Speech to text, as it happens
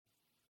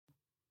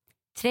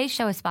Today's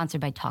show is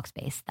sponsored by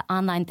Talkspace, the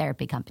online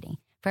therapy company.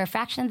 For a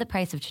fraction of the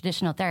price of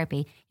traditional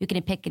therapy, you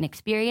can pick an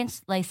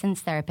experienced,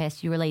 licensed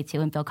therapist you relate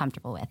to and feel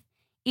comfortable with.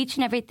 Each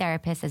and every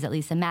therapist has at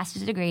least a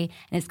master's degree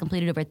and has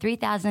completed over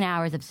 3,000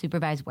 hours of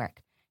supervised work.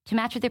 To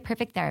match with your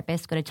perfect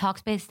therapist, go to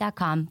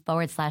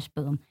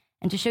Talkspace.com/boom.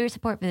 And to show your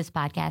support for this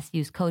podcast,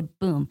 use code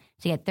BOOM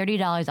to get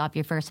 $30 off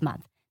your first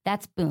month.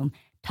 That's BOOM.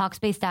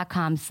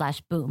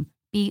 Talkspace.com/boom.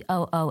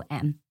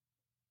 BOOM.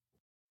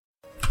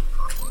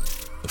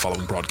 The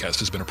following broadcast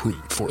has been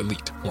approved for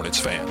elite Hornets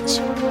fans.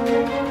 What a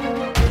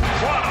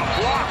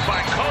block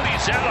by Cody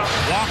Zeller.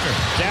 Walker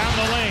down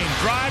the lane,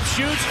 drive,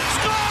 shoots,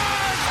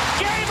 scores!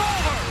 Game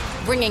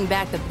over! Bringing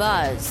back the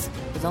buzz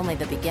was only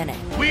the beginning.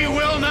 We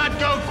will not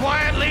go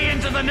quietly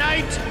into the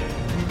night.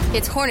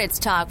 It's Hornets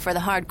talk for the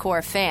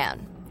hardcore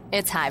fan.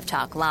 It's Hive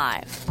Talk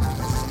Live.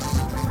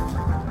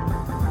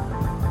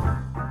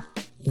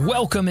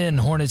 Welcome in,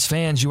 Hornets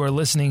fans. You are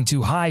listening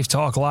to Hive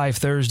Talk Live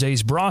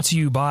Thursdays, brought to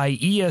you by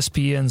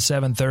ESPN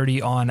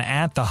 730 on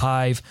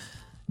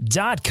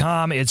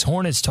atthehive.com. It's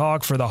Hornets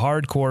Talk for the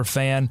hardcore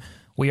fan.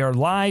 We are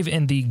live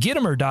in the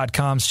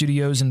Gittimer.com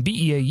studios in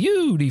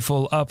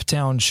beautiful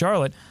uptown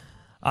Charlotte.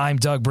 I'm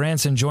Doug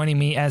Branson. Joining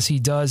me as he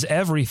does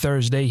every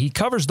Thursday, he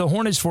covers the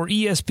Hornets for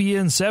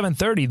ESPN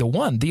 730, the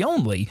one, the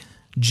only,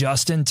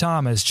 Justin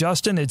Thomas.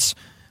 Justin, it's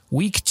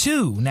week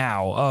 2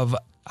 now of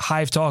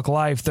Hive Talk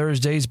Live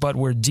Thursdays, but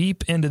we're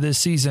deep into this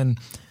season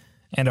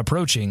and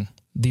approaching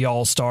the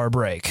All-Star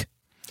break.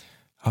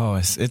 Oh,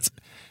 it's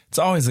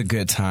always a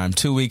good time.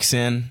 2 weeks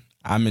in,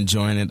 I'm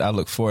enjoying it. I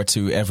look forward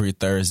to every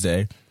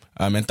Thursday.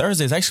 And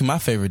Thursday is actually my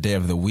favorite day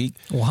of the week.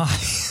 Why?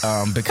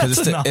 Because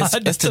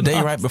it's the day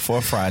right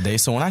before Friday.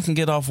 So when I can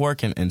get off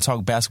work and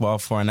talk basketball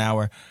for an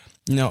hour,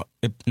 you know,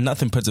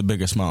 nothing puts a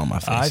bigger smile on my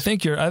face. I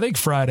think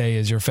Friday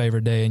is your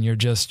favorite day, and you're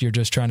just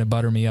trying to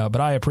butter me up.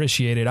 But I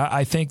appreciate it.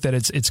 I think that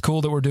it's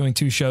cool that we're doing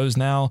 2 shows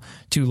now,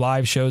 2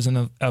 live shows,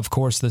 and of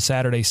course the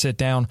Saturday sit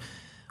down.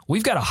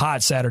 We've got a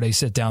hot Saturday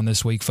sit down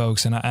this week,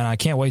 folks, and I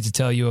can't wait to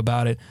tell you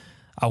about it.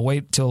 I'll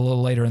wait till a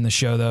little later in the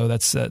show, though.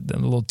 That's a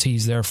little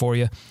tease there for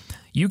you.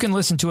 You can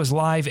listen to us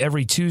live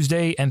every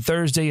Tuesday and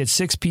Thursday at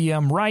 6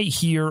 p.m. right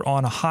here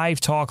on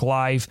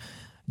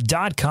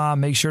HiveTalkLive.com.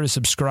 Make sure to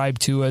subscribe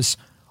to us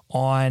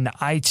on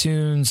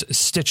iTunes,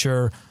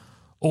 Stitcher,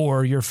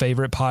 or your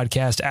favorite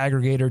podcast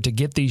aggregator to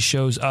get these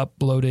shows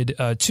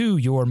uploaded to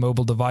your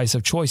mobile device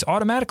of choice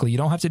automatically. You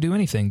don't have to do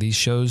anything. These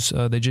shows,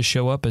 they just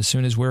show up as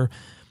soon as we're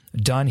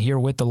done here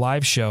with the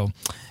live show.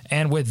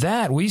 And with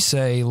that, we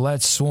say,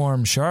 let's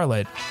swarm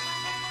Charlotte.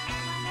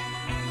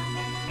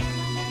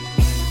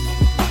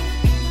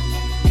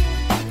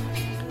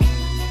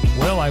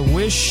 Well, I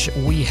wish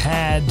we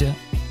had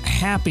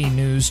happy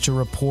news to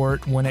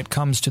report when it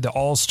comes to the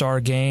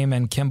All-Star game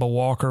and Kemba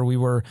Walker. We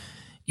were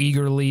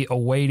eagerly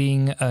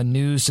awaiting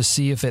news to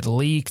see if it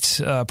leaked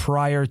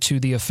prior to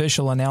the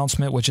official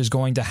announcement, which is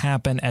going to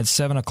happen at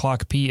 7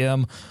 o'clock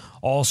p.m.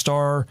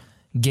 All-Star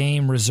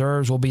game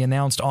reserves will be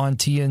announced on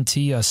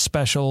TNT, a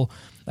special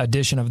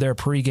edition of their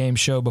pregame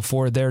show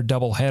before their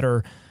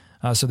doubleheader.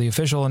 So the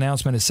official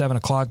announcement is 7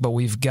 o'clock, but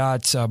we've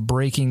got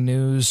breaking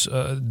news,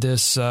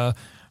 this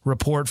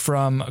report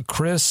from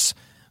Chris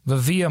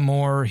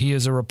Viviamore. He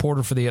is a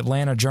reporter for the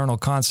Atlanta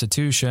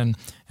Journal-Constitution,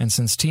 and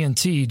since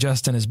TNT,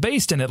 Justin, is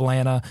based in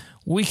Atlanta,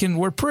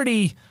 we're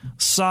pretty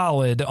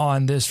solid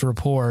on this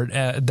report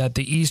that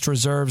the East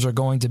reserves are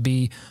going to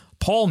be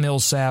Paul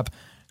Millsap,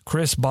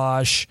 Chris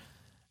Bosh,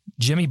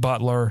 Jimmy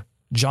Butler,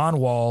 John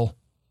Wall,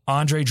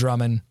 Andre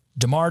Drummond,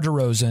 DeMar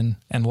DeRozan,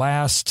 and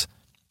last,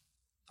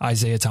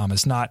 Isaiah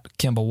Thomas, not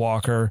Kemba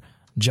Walker.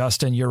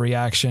 Justin, your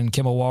reaction?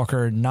 Kemba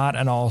Walker, not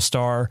an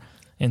all-star,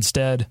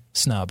 instead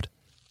snubbed.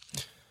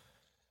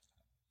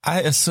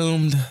 I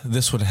assumed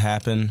this would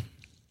happen.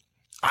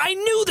 I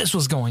knew this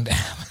was going to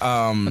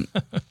happen.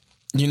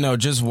 You know,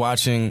 just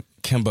watching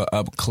Kemba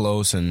up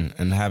close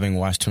and having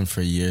watched him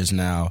for years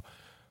now,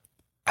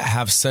 I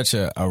have such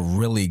a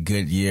really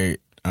good year.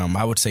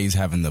 I would say he's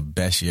having the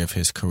best year of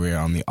his career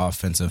on the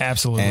offensive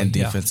and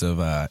defensive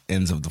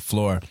ends of the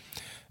floor.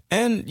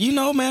 And, you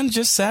know, man,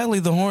 just sadly,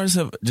 the Hornets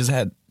have just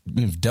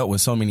dealt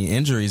with so many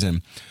injuries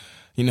and,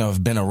 you know,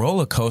 have been a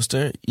roller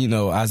coaster. You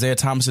know, Isaiah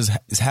Thomas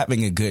is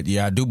having a good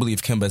year. I do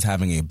believe Kemba is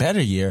having a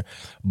better year,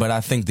 but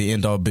I think the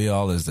end-all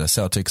be-all is the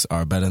Celtics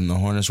are better than the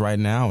Hornets right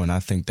now, and I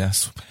think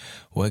that's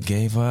what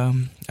gave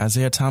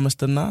Isaiah Thomas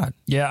the nod.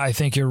 Yeah, I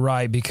think you're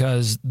right,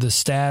 because the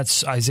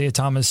stats, Isaiah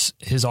Thomas,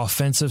 his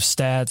offensive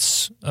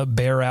stats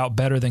bear out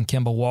better than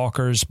Kemba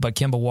Walker's, but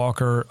Kemba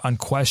Walker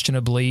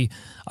unquestionably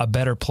a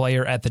better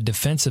player at the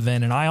defensive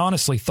end, and I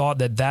honestly thought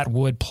that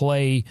would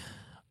play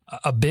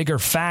a bigger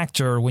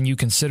factor when you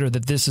consider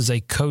that this is a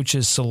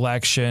coach's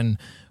selection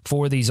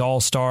for these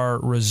all-star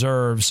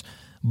reserves.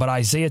 But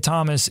Isaiah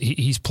Thomas,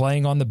 he's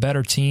playing on the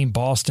better team.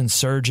 Boston's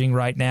surging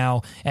right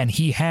now, and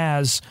he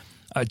has,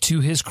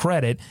 to his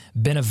credit,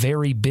 been a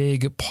very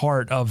big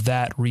part of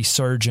that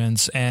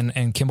resurgence. And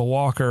Kemba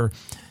Walker,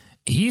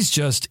 he's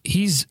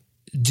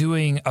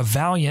doing a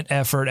valiant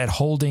effort at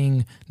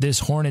holding this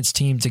Hornets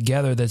team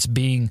together that's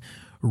being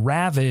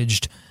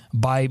ravaged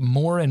by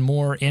more and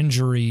more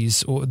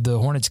injuries. The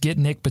Hornets get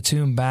Nick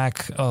Batum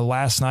back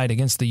last night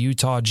against the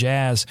Utah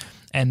Jazz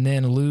and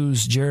then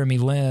lose Jeremy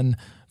Lin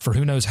for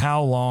who knows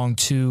how long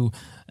to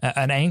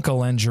an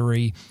ankle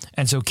injury.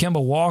 And so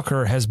Kemba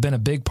Walker has been a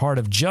big part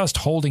of just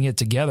holding it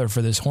together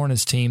for this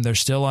Hornets team. They're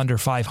still under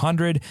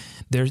 500.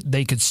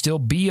 They could still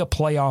be a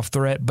playoff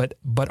threat,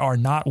 but are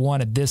not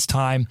one at this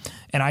time.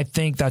 And I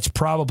think that's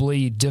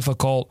probably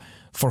difficult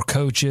for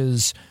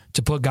coaches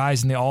to put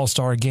guys in the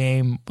All-Star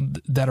game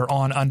that are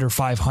on under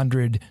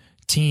 500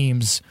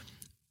 teams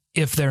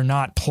if they're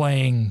not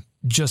playing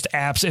just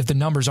if the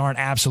numbers aren't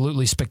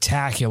absolutely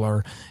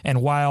spectacular.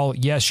 And while,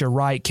 yes, you're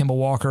right, Kemba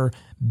Walker,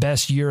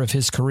 best year of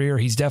his career,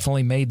 he's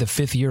definitely made the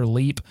fifth-year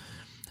leap.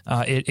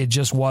 It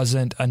just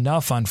wasn't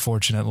enough,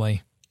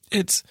 unfortunately.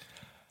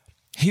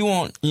 He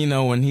won't,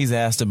 when he's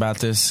asked about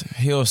this,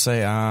 he'll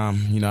say, I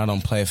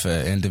don't play for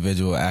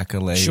individual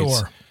accolades.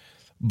 Sure.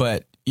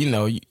 But,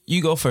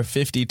 you go for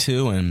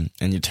 52 and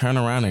you turn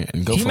around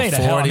and go for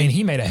 40.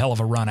 He made a hell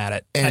of a run at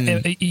it.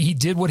 And he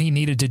did what he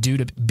needed to do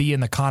to be in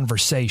the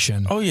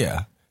conversation. Oh,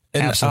 yeah.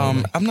 And,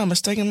 absolutely. I'm not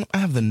mistaken, I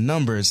have the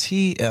numbers.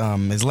 He,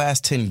 his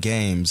last 10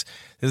 games,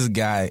 this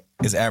guy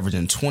is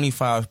averaging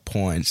 25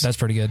 points. That's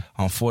pretty good.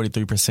 On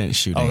 43%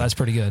 shooting. Oh, that's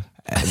pretty good.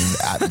 And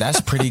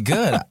that's pretty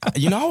good.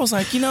 I was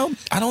like,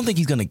 I don't think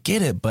he's going to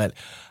get it, but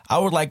I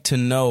would like to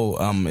know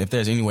if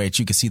there's any way that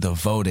you could see the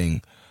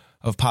voting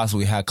of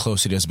possibly how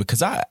close it is.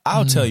 Because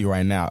I'll tell you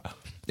right now,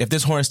 if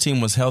this Hornets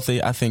team was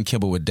healthy, I think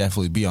Kemba would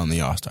definitely be on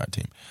the All-Star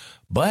team.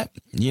 But,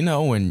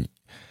 when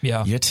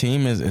your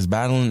team is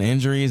battling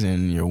injuries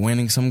and you're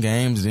winning some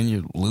games, then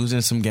you're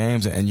losing some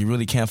games, and you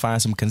really can't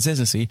find some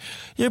consistency,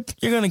 you're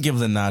going to give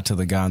the nod to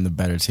the guy on the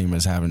better team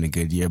as having a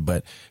good year.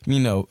 But,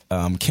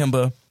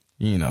 Kemba,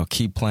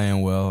 keep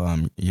playing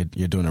well.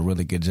 You're doing a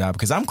really good job,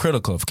 because I'm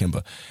critical of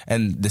Kemba.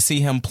 And to see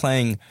him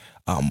playing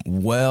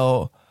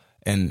well,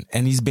 and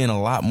he's been a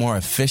lot more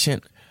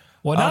efficient.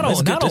 Well, not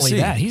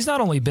only that, he's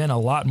not only been a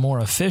lot more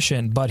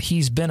efficient, but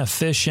he's been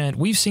efficient.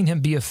 We've seen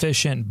him be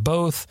efficient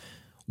both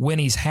when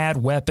he's had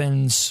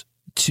weapons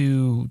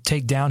to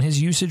take down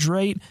his usage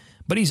rate,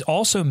 but he's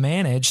also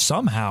managed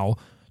somehow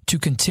to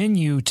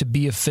continue to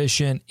be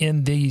efficient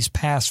in these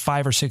past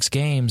 5 or 6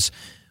 games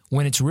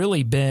when it's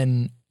really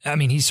been,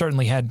 he's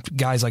certainly had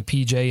guys like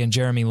PJ and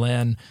Jeremy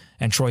Lin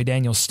and Troy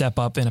Daniels step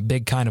up in a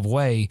big kind of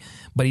way,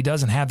 but he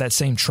doesn't have that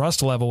same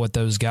trust level with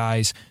those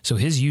guys. So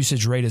his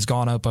usage rate has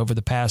gone up over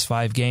the past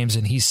 5 games,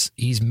 and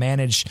he's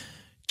managed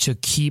to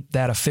keep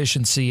that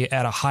efficiency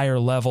at a higher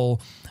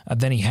level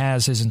than he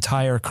has his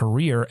entire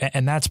career.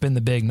 And that's been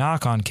the big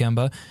knock on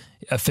Kemba.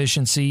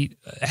 Efficiency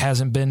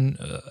hasn't been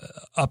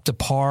up to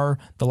par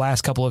the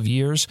last couple of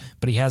years,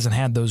 but he hasn't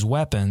had those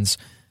weapons.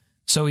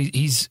 So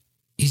he's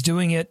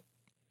doing it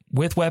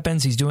with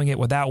weapons. He's doing it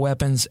without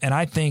weapons. And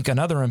I think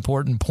another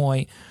important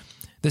point,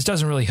 this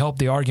doesn't really help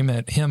the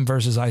argument him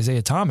versus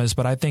Isaiah Thomas,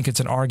 but I think it's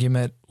an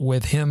argument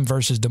with him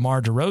versus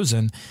DeMar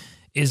DeRozan,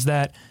 is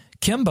that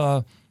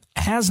Kemba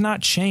has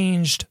not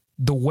changed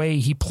the way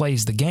he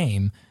plays the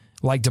game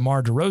like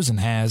DeMar DeRozan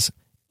has.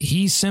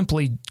 He's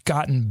simply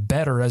gotten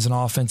better as an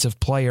offensive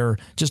player,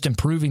 just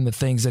improving the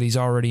things that he's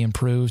already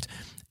improved.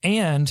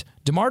 And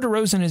DeMar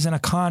DeRozan is in a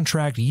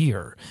contract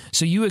year.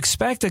 So you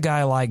expect a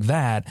guy like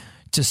that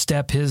to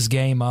step his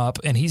game up,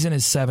 and he's in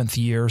his 7th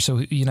year. So,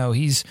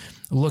 he's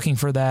looking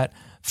for that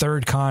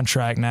 3rd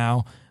contract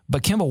now.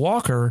 But Kemba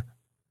Walker,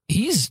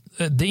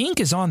 the ink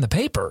is on the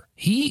paper.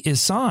 He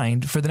is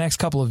signed for the next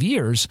couple of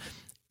years.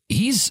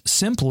 He's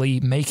simply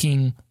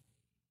making,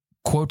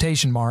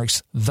 quotation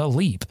marks, the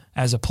leap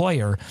as a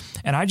player.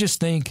 And I just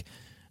think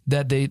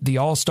that the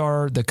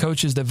All-Star, the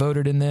coaches that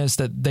voted in this,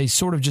 that they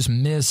sort of just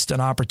missed an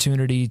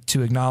opportunity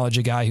to acknowledge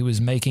a guy who was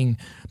making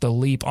the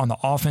leap on the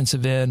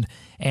offensive end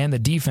and the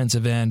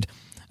defensive end.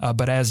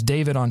 But as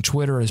David on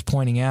Twitter is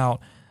pointing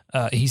out,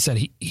 he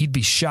said he'd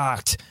be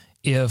shocked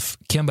if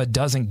Kemba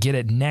doesn't get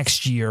it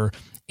next year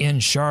in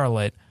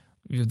Charlotte.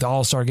 The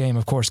All-Star game,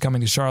 of course,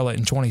 coming to Charlotte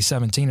in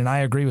 2017. And I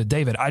agree with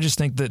David. I just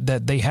think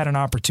that they had an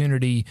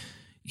opportunity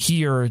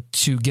here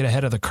to get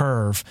ahead of the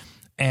curve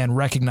and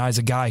recognize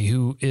a guy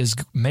who is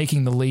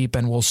making the leap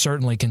and will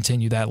certainly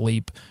continue that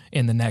leap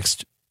in the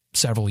next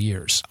several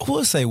years. I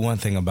will say one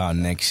thing about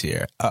next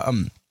year.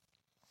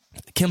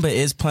 Kemba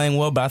is playing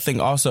well, but I think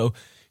also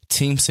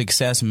team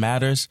success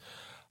matters.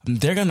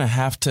 They're going to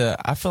have to,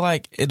 I feel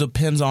like it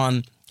depends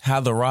on how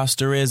the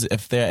roster is,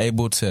 if they're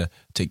able to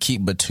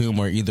keep Batum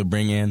or either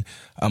bring in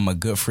a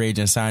good free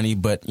agent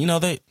signee. But,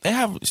 they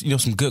have,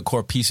 some good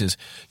core pieces,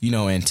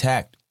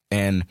 intact.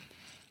 And,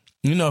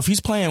 if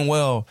he's playing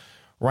well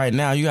right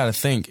now, you got to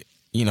think,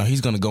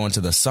 he's going to go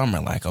into the summer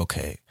like,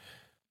 okay,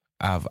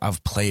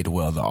 I've played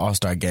well. The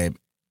All-Star game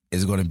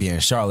is going to be in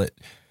Charlotte.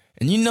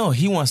 And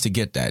he wants to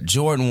get that.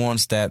 Jordan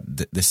wants that.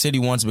 The city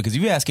wants it, because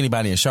if you ask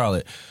anybody in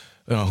Charlotte,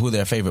 who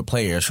their favorite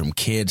player is, from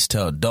kids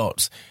to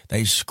adults.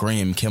 They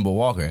scream Kemba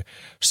Walker.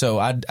 So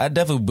I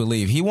definitely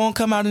believe he won't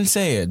come out and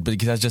say it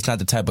because that's just not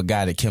the type of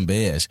guy that Kemba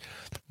is.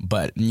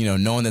 But,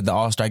 knowing that the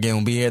All-Star game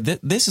will be here,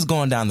 this is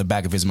going down the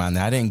back of his mind.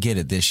 Now, I didn't get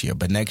it this year,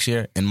 but next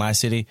year in my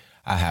city,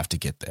 I have to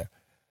get there.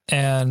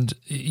 And,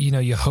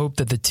 you hope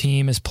that the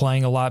team is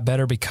playing a lot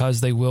better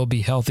because they will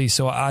be healthy.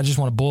 So I just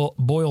want to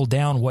boil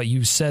down what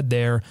you said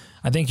there.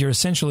 I think you're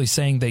essentially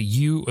saying that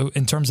you,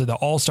 in terms of the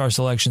All-Star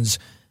selections,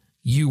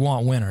 you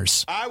want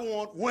winners. I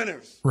want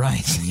winners.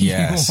 Right.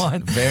 Yes.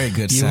 Very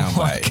good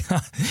soundbite.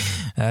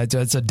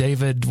 It's a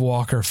David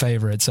Walker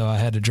favorite, so I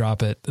had to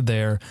drop it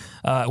there.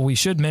 We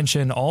should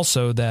mention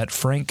also that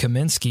Frank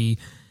Kaminsky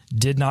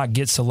did not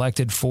get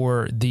selected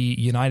for the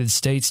United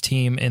States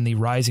team in the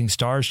Rising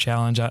Stars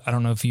Challenge. I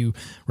don't know if you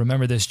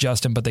remember this,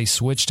 Justin, but they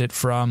switched it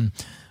from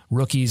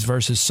rookies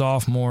versus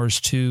sophomores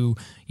to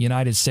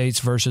United States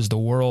versus the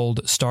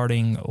world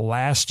starting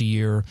last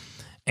year.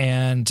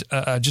 And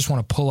I just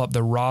want to pull up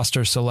the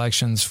roster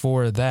selections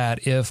for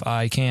that if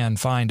I can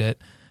find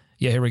it.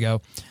 Yeah, here we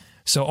go.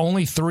 So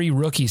only 3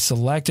 rookies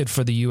selected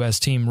for the U.S.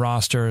 team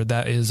roster.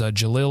 That is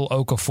Jahlil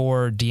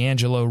Okafor,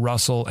 D'Angelo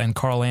Russell, and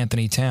Karl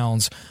Anthony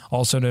Towns,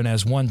 also known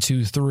as 1,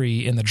 2,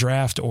 3 in the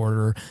draft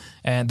order.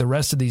 And the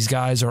rest of these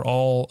guys are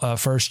all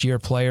first-year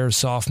players,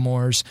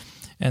 sophomores.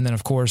 And then,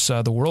 of course,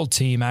 the world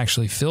team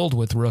actually filled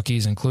with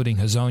rookies, including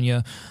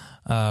Hezonja.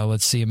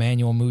 Let's see,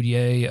 Emmanuel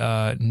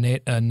Mudiay,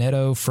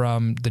 Neto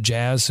from the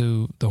Jazz,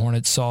 who the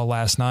Hornets saw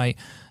last night,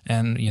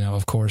 and,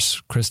 of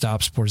course,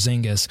 Kristaps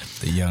Porzingis.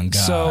 The young guy.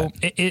 So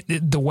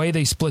the way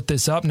they split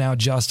this up now,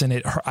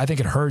 Justin, I think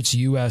it hurts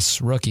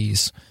U.S.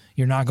 rookies.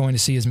 You're not going to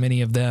see as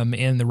many of them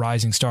in the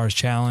Rising Stars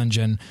Challenge,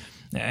 and,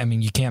 I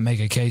mean, you can't make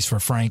a case for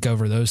Frank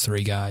over those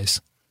 3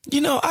 guys.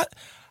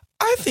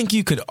 I think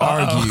you could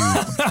argue,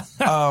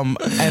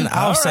 and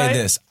I'll say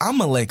this,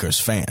 I'm a Lakers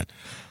fan.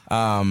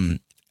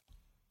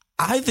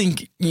 I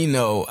think,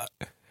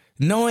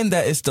 knowing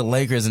that it's the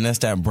Lakers and that's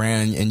that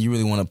brand and you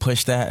really want to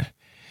push that,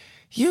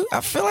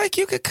 I feel like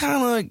you could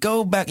kind of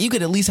go back. You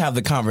could at least have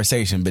the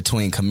conversation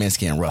between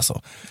Kaminsky and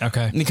Russell.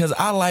 Okay. Because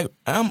I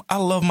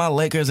love my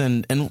Lakers,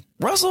 and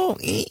Russell,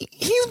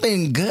 he's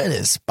been good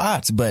at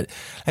spots. But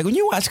like when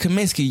you watch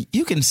Kaminsky,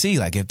 you can see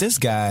like if this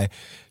guy,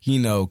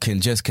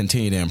 can just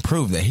continue to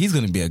improve, that he's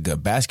going to be a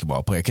good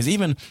basketball player. Because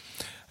even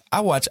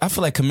I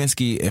feel like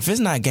Kaminsky, if it's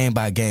not game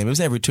by game, it's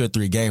every 2 or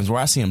 3 games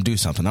where I see him do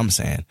something, I'm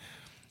saying,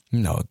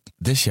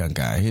 this young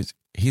guy,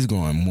 he's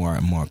growing more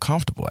and more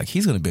comfortable. Like,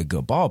 he's going to be a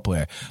good ball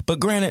player. But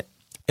granted,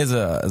 as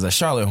a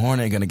Charlotte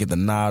Hornet going to get the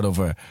nod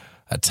over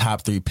a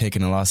top 3 pick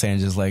in the Los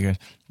Angeles Lakers,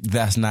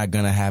 that's not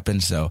going to happen.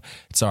 So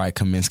it's all right,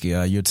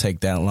 Kaminsky, you'll take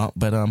that lump.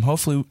 But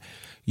hopefully,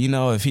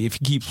 if he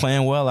keeps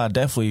playing well, I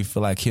definitely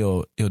feel like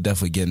he'll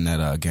definitely get in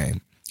that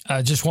game.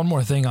 Just one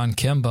more thing on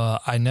Kemba.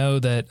 I know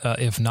that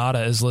if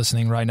Nada is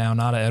listening right now,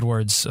 Nada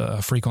Edwards,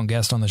 a frequent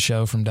guest on the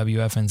show from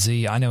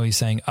WFNZ, I know he's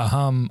saying,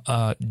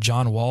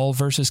 John Wall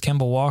versus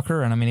Kemba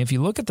Walker. And I mean, if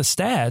you look at the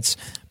stats,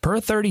 per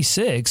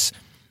 36,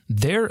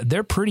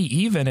 they're pretty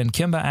even, and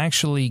Kemba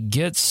actually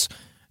gets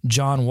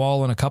John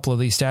Wall in a couple of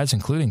these stats,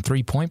 including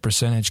 3-point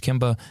percentage.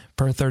 Kemba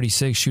per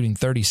 36 shooting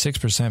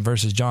 36%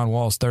 versus John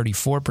Wall's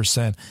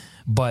 34%.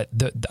 But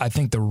I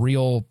think the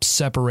real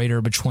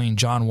separator between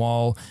John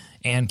Wall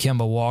and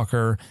Kemba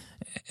Walker,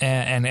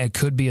 and it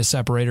could be a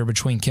separator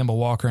between Kemba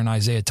Walker and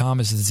Isaiah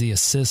Thomas, is the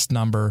assist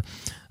number.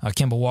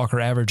 Kemba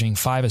Walker averaging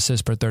 5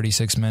 assists per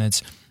 36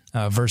 minutes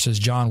versus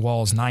John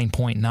Wall's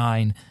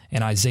 9.9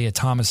 and Isaiah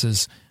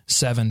Thomas's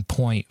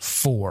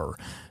 7.4.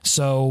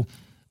 So,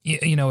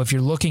 if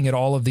you're looking at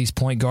all of these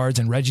point guards,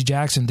 and Reggie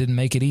Jackson didn't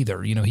make it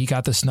either, he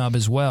got the snub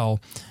as well,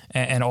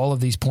 and all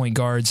of these point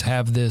guards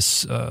have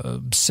this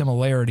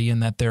similarity in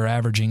that they're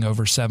averaging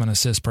over 7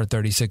 assists per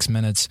 36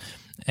 minutes.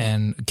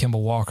 And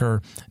Kemba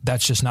Walker,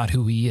 that's just not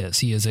who he is.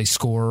 He is a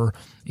scorer.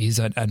 He's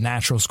a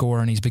natural scorer,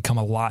 and he's become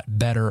a lot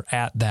better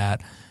at that.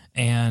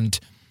 And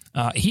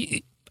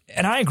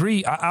I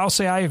agree. I'll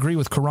say I agree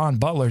with Karan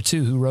Butler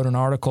too, who wrote an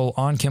article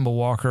on Kemba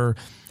Walker,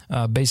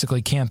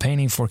 basically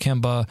campaigning for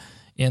Kemba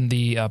in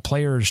the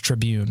Players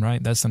Tribune.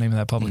 Right, that's the name of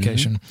that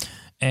publication,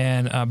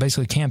 and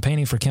basically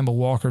campaigning for Kemba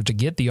Walker to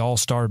get the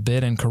All-Star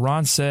bid. And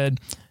Karan said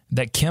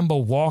that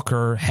Kemba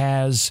Walker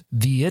has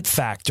the it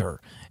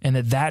factor, and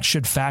that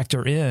should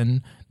factor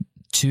in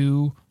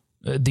to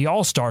the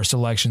All-Star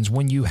selections.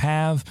 When you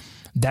have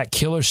that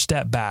killer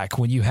step back,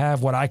 when you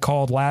have what I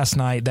called last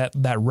night,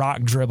 that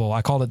rock dribble,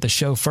 I called it the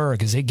chauffeur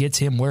because it gets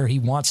him where he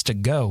wants to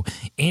go.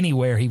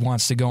 Anywhere he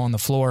wants to go on the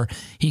floor,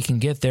 he can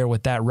get there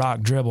with that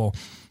rock dribble.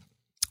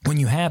 When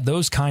you have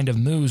those kind of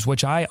moves,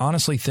 which I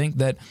honestly think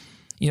that,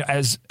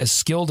 as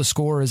skilled a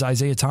scorer as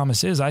Isaiah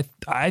Thomas is, I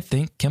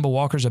think Kemba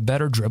Walker's a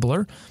better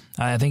dribbler.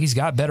 I think he's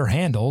got better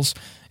handles.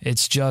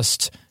 It's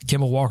just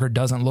Kemba Walker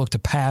doesn't look to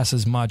pass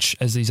as much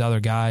as these other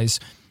guys,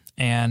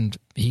 and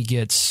he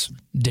gets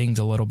dinged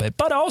a little bit.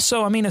 But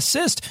also, I mean,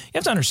 assist, you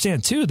have to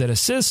understand, too, that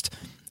assist,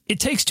 it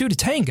takes 2 to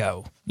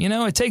tango.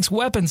 It takes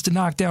weapons to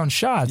knock down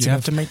shots. You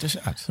have to make the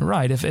shots.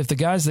 Right. If the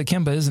guys that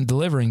Kemba isn't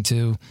delivering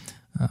to,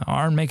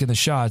 aren't making the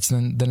shots,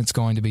 then it's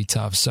going to be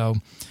tough. So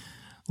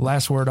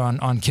last word on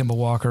Kemba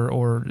Walker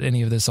or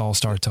any of this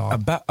All-Star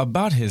talk.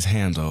 About his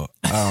handle.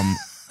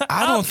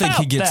 I don't think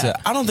he gets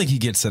enough. I don't think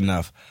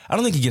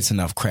he gets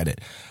enough credit.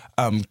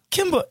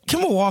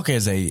 Kemba Walker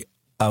is a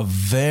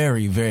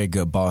very, very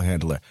good ball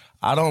handler.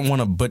 I don't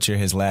want to butcher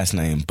his last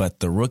name, but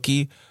the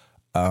rookie,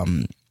 I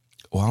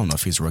don't know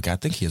if he's a rookie. I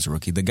think he is a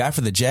rookie. The guy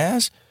for the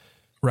Jazz,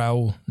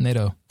 Raul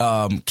Neto.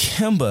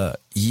 Kemba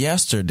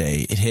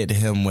yesterday hit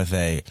him with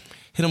a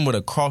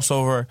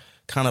crossover,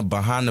 kind of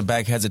behind the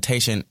back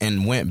hesitation,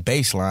 and went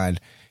baseline.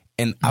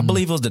 And I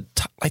believe it was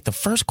the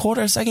first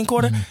quarter, second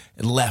quarter,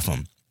 it left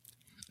him.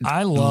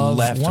 I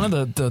love one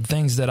of the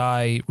things that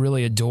I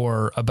really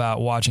adore about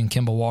watching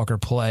Kemba Walker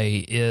play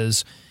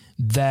is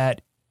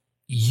that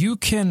you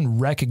can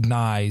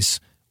recognize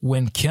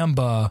when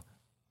Kemba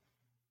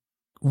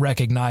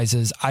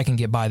recognizes I can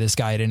get by this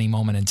guy at any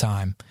moment in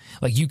time.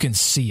 Like, you can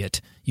see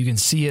it. You can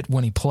see it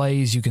when he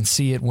plays. You can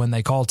see it when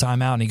they call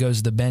timeout and he goes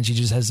to the bench. He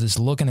just has this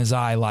look in his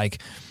eye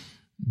like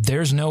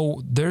there's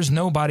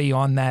nobody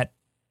on that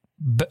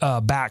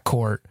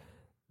backcourt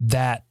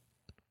that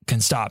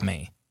can stop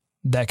me,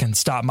 that can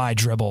stop my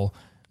dribble,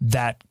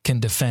 that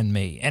can defend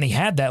me. And he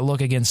had that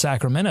look against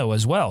Sacramento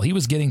as well. He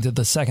was getting to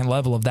the second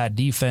level of that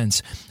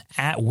defense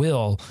at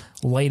will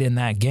late in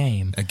that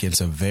game.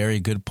 Against a very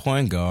good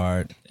point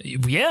guard.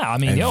 Yeah, I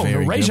mean,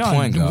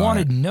 Rajon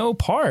wanted no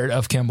part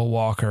of Kemba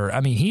Walker.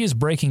 I mean, he is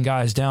breaking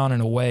guys down in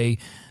a way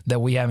that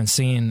we haven't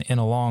seen in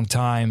a long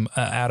time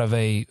out of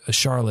a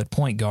Charlotte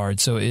point guard.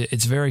 So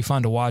it's very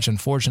fun to watch.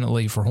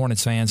 Unfortunately for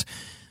Hornets fans,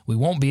 we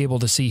won't be able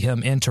to see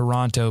him in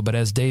Toronto, but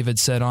as David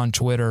said on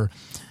Twitter,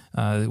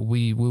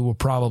 we will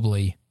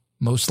probably,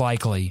 most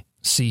likely,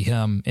 see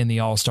him in the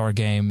All-Star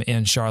game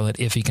in Charlotte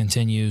if he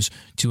continues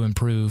to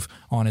improve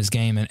on his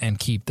game and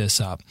keep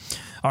this up.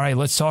 All right,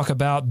 let's talk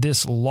about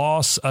this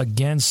loss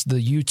against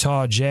the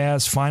Utah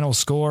Jazz. Final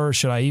score,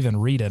 should I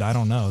even read it? I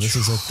don't know.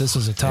 This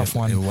was a tough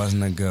one. It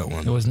wasn't a good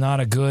one. It was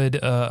not a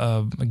good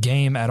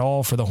game at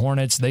all for the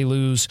Hornets. They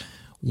lose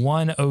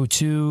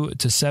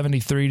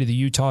 102-73 to the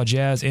Utah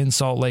Jazz in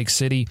Salt Lake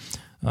City.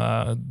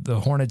 The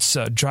Hornets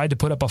tried to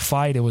put up a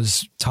fight. It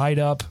was tied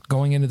up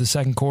going into the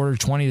second quarter,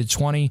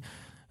 20-20.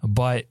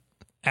 But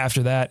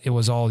after that, it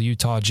was all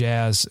Utah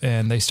Jazz,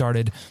 and they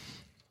started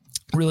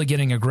really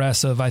getting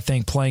aggressive, I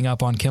think, playing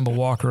up on Kemba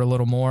Walker a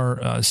little more.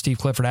 Steve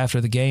Clifford,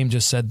 after the game,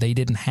 just said they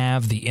didn't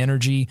have the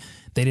energy.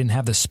 They didn't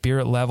have the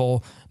spirit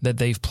level that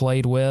they've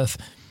played with.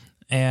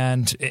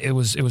 And it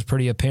was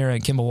pretty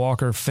apparent. Kemba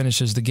Walker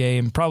finishes the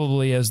game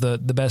probably as the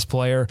best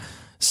player,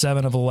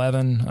 7 of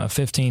 11,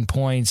 15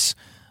 points,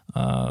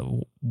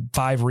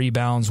 5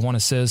 rebounds, 1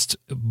 assist,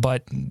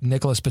 but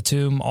Nicholas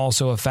Batum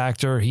also a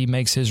factor. He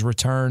makes his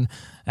return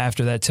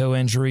after that toe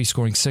injury,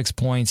 scoring 6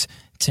 points,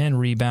 10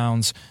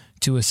 rebounds,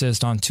 2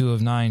 assists on 2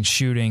 of 9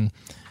 shooting.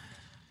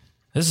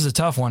 This is a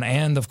tough one,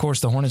 and of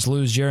course the Hornets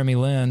lose Jeremy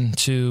Lin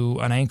to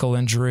an ankle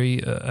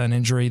injury, an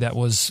injury that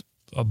was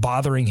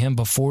bothering him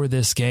before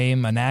this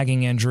game, a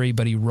nagging injury,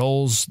 but he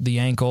rolls the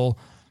ankle,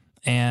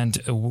 and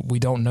we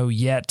don't know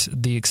yet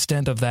the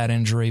extent of that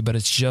injury, but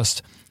it's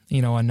just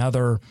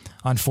another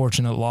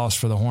unfortunate loss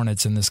for the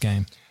Hornets in this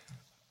game.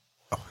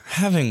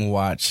 Having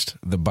watched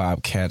the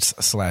Bobcats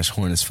 /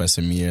 Hornets for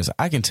some years,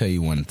 I can tell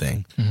you one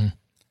thing. Mm-hmm.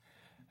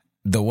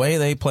 The way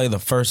they play the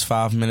first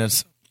 5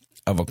 minutes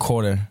of a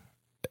quarter,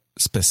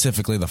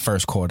 specifically the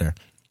first quarter,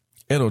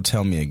 it'll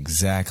tell me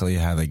exactly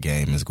how the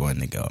game is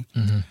going to go.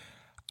 Mm-hmm.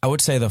 I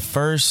would say the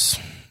first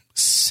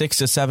 6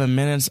 to 7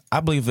 minutes, I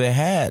believe they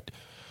had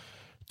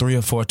 3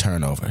 or 4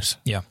 turnovers.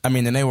 Yeah. I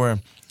mean, and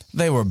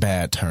they were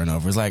bad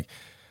turnovers. Like,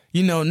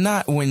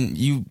 not when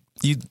you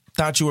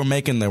thought you were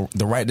making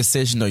the right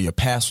decision or your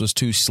pass was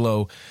too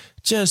slow,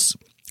 just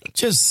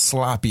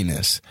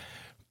sloppiness.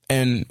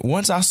 And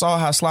once I saw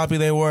how sloppy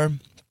they were,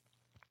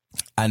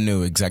 I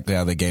knew exactly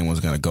how the game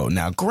was going to go.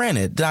 Now,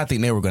 granted, did I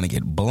think they were going to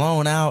get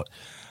blown out?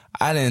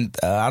 I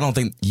didn't. I don't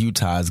think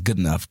Utah is good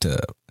enough to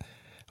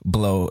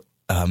blow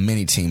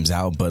many teams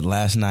out. But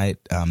last night,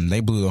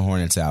 they blew the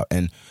Hornets out.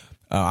 And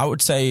I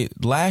would say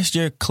last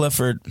year,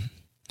 Clifford,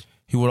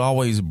 he would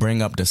always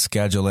bring up the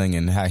scheduling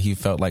and how he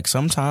felt like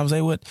sometimes they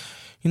would,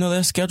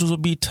 their schedules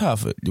would be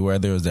tough,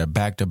 whether it was their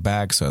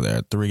back-to-backs or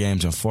their 3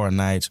 games in 4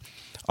 nights,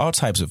 all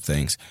types of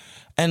things.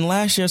 And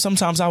last year,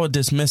 sometimes I would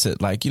dismiss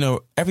it. Like,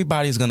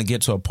 everybody's going to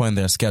get to a point in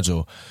their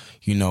schedule,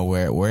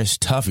 where it's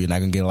tough. You're not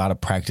going to get a lot of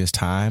practice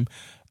time.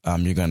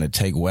 You're going to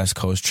take West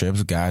Coast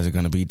trips. Guys are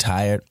going to be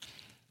tired.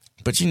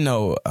 But,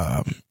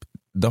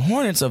 the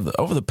Hornets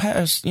over the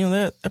past,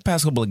 their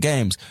past couple of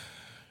games,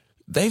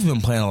 they've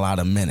been playing a lot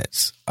of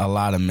minutes.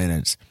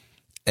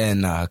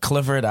 And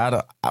Clifford, I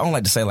don't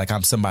like to say like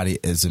I'm somebody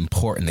is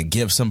important to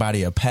give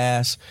somebody a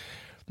pass,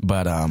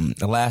 but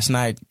last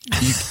night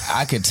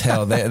I could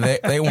tell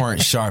they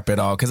weren't sharp at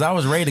all because I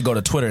was ready to go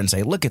to Twitter and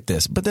say, look at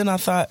this. But then I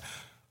thought,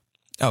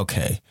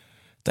 okay,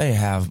 they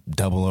have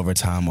double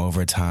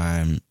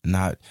overtime,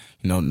 not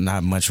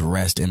much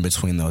rest in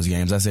between those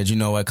games. I said, you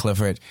know what,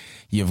 Clifford,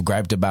 you've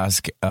griped about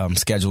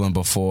scheduling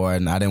before,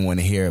 and I didn't want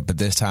to hear it, but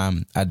this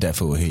time I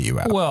definitely will hear you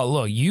out. Well,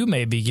 look, you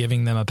may be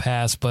giving them a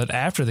pass, but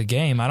after the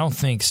game, I don't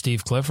think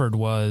Steve Clifford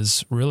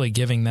was really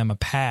giving them a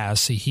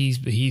pass.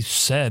 He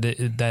said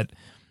that,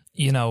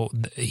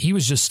 he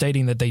was just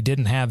stating that they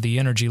didn't have the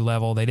energy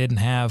level, they didn't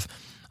have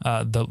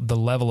the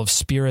level of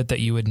spirit that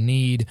you would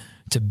need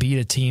to beat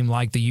a team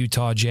like the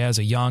Utah Jazz,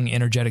 a young,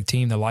 energetic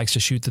team that likes to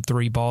shoot the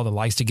three ball, that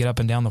likes to get up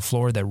and down the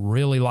floor, that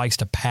really likes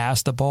to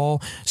pass the ball.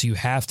 So you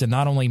have to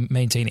not only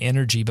maintain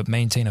energy, but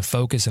maintain a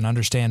focus and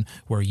understand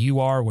where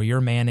you are, where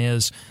your man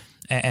is,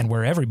 and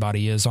where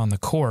everybody is on the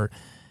court.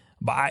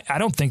 But I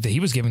don't think that he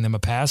was giving them a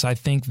pass. I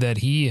think that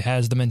he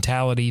has the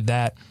mentality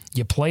that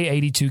you play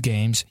 82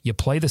 games, you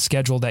play the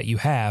schedule that you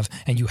have,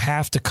 and you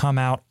have to come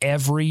out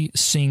every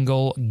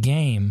single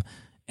game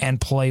and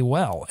play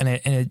well. And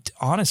it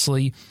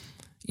honestly,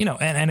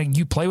 and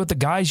you play with the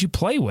guys you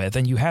play with,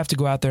 and you have to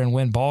go out there and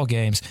win ball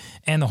games.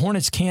 And the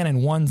Hornets can,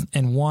 in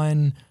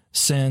one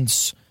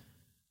sense,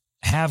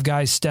 have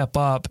guys step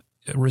up,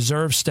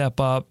 reserve step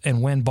up,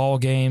 and win ball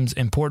games,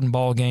 important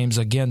ball games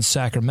against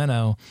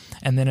Sacramento,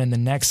 and then in the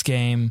next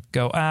game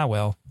go,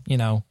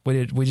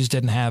 we just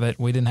didn't have it.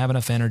 We didn't have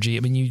enough energy. I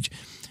mean,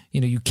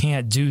 you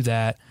can't do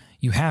that.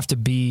 You have to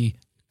be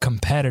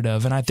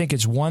competitive. And I think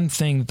it's one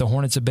thing that the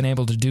Hornets have been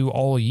able to do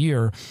all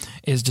year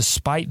is,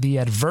 despite the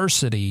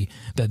adversity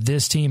that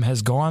this team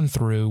has gone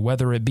through,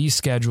 whether it be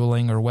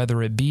scheduling or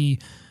whether it be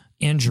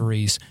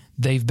injuries,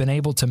 they've been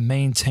able to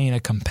maintain a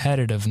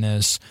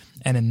competitiveness.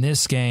 And in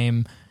this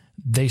game,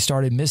 they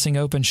started missing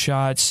open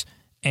shots,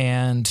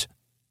 and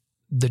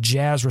the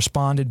Jazz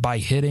responded by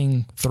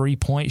hitting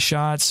 3-point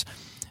shots,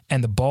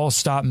 and the ball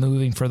stopped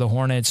moving for the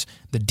Hornets.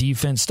 The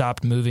defense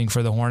stopped moving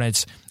for the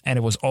Hornets, and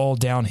it was all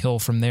downhill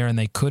from there, and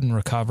they couldn't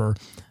recover.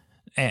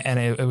 And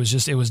it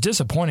was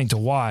disappointing to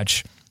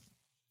watch,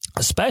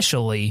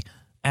 especially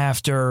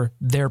after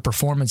their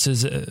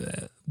performances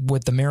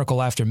with the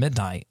Miracle After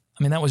Midnight.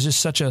 I mean, that was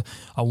just such a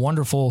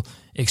wonderful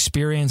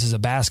experience as a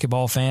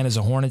basketball fan, as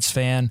a Hornets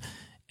fan,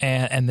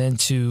 and then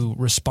to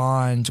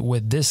respond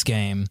with this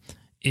game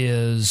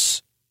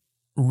is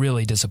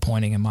really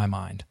disappointing in my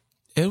mind.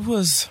 It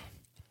was...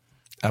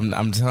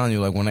 I'm telling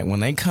you, like when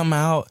they come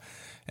out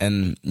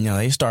and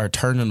they start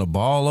turning the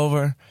ball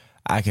over,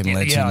 I can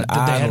let you. Yeah,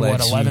 they had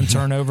 11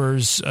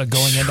 turnovers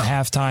going into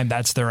halftime.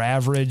 That's their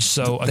average.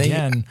 So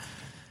again,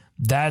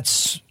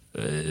 that's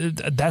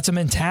a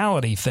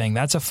mentality thing.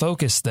 That's a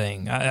focus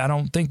thing. I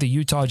don't think the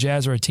Utah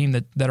Jazz are a team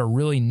that are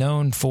really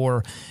known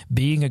for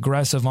being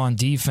aggressive on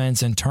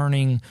defense and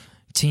turning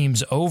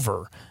teams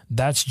over.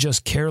 That's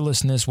just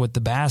carelessness with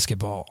the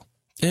basketball.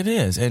 It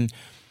is, and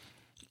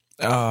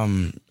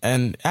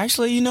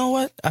actually, you know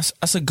what?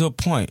 That's a good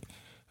point,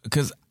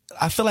 because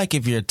I feel like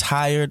if you're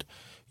tired,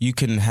 you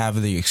can have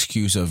the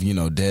excuse of,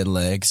 dead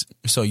legs.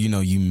 So,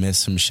 you miss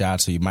some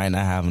shots, so you might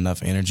not have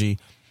enough energy.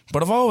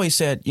 But I've always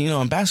said,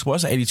 in basketball,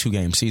 it's an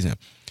 82-game season.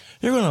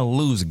 You're going to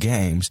lose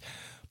games,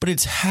 but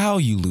it's how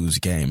you lose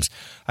games.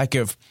 Like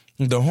if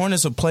the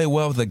Hornets would play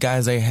well with the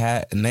guys they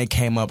had and they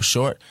came up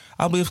short,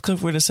 I'll be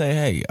Clifford to say,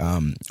 hey,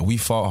 we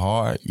fought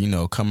hard,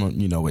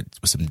 coming, with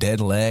some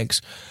dead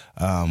legs.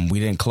 We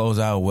didn't close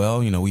out well.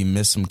 We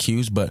missed some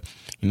cues, but,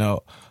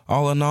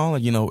 all in all,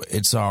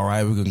 it's all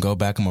right. We can go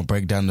back. I'm going to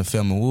break down the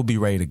film and we'll be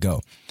ready to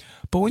go.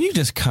 But when you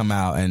just come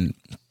out, and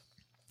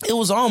it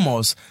was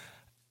almost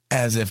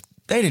as if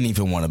they didn't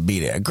even want to be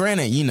there.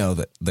 Granted,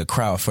 the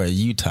crowd for a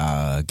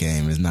Utah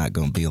game is not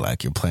going to be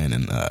like you're playing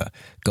in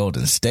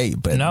Golden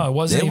State, but no, it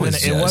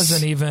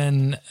wasn't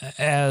even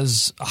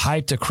as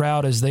hyped a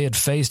crowd as they had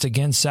faced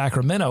against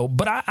Sacramento.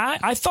 But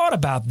I thought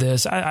about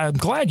this. I'm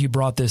glad you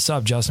brought this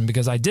up, Justin,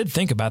 because I did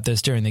think about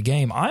this during the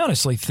game. I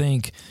honestly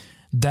think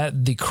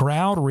that the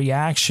crowd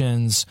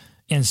reactions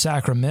in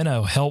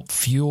Sacramento helped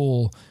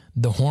fuel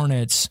the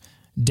Hornets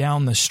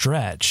down the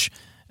stretch.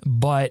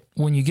 But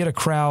when you get a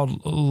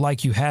crowd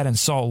like you had in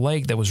Salt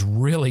Lake that was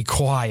really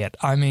quiet,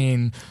 I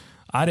mean,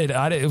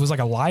 it was like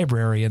a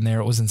library in there.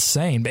 It was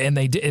insane. And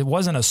it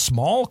wasn't a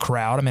small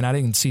crowd. I mean, I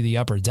didn't see the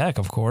upper deck,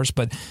 of course,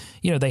 but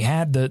they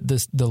had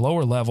the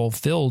lower level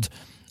filled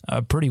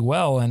pretty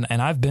well. And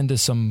I've been to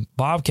some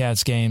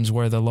Bobcats games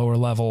where the lower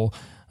level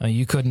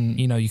you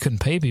couldn't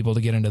pay people to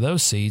get into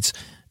those seats.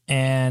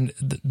 And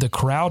the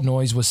crowd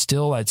noise was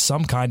still at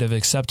some kind of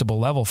acceptable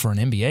level for an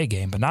NBA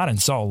game, but not in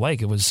Salt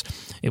Lake. It was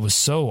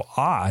so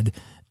odd.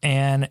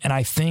 And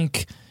I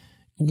think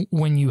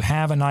when you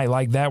have a night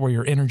like that where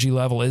your energy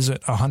level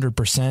isn't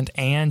 100%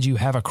 and you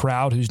have a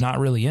crowd who's not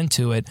really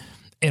into it,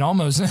 it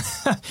almost,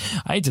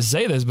 I hate to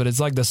say this, but it's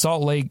like the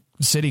Salt Lake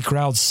City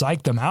crowd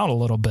psyched them out a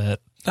little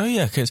bit. Oh,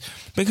 yeah,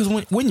 because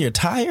when you're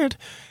tired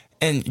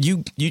and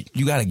you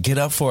got to get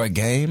up for a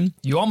game,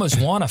 you almost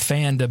want a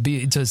fan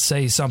to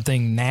say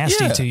something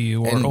nasty to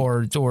you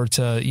or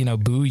to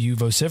boo you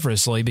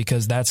vociferously,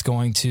 because that's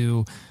going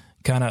to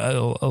kind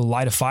of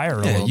light a fire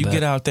a little you bit.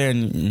 get out there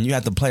and you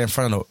have to play in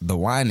front of the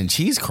wine and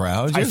cheese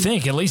crowd. I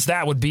think at least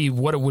that would be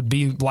what it would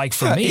be like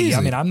for me. Easy.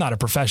 I mean, I'm not a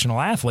professional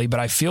athlete, but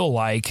I feel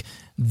like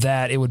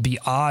that it would be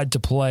odd to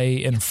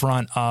play in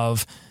front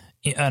of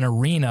an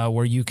arena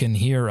where you can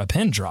hear a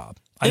pin drop.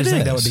 I just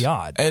think that would be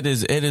odd.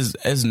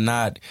 It's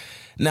not.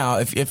 Now,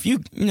 if you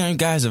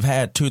guys have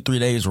had 2-3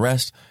 days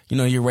rest,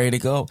 you're ready to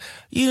go.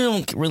 You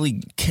don't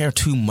really care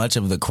too much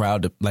of the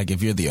crowd, like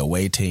if you're the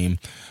away team.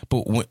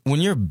 But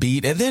when you're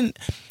beat, let's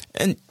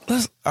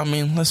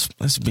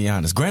be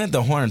honest. Granted,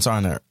 the Hornets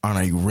aren't a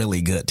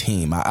really good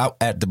team.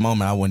 At the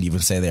moment, I wouldn't even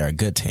say they're a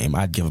good team.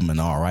 I'd give them an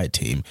all right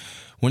team.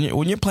 When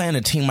you're playing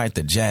a team like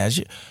the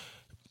Jazz,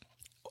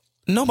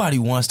 nobody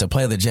wants to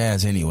play the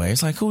Jazz anyway.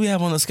 It's like, who we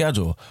have on the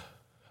schedule?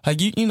 Like,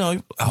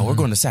 we're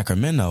going to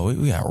Sacramento.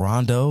 We got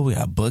Rondo. We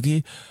got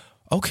Boogie.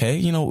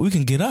 Okay, we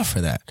can get up for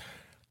that.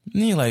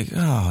 And you're like,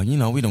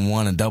 we done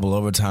won a double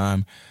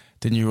overtime.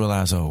 Then you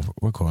realize,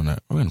 we're going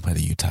to play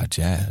the Utah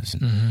Jazz.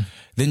 And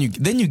then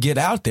you get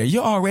out there.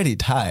 You're already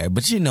tired.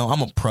 But,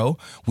 I'm a pro.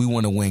 We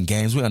want to win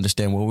games. We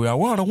understand where we are.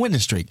 We're on a winning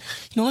streak.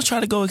 Let's try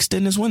to go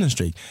extend this winning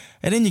streak.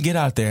 And then you get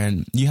out there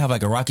and you have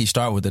like a rocky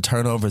start with the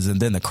turnovers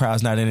and then the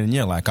crowd's not in and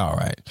you're like, all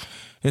right,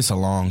 it's a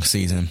long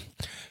season.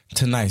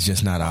 Tonight's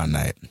just not our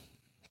night.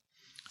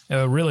 It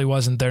really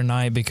wasn't their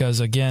night because,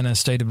 again, as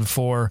stated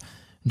before,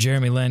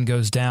 Jeremy Lin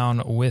goes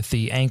down with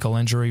the ankle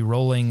injury,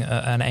 rolling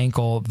an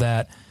ankle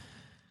that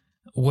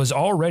was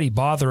already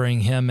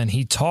bothering him, and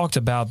he talked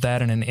about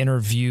that in an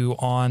interview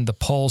on The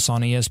Pulse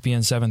on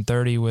ESPN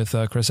 730 with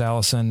Chris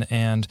Allison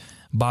and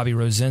Bobby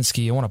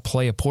Rosinski. I want to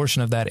play a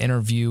portion of that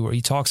interview where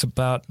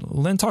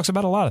Lin talks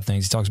about a lot of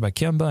things. He talks about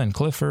Kemba and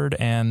Clifford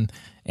and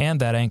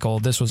that ankle.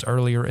 This was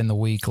earlier in the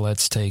week.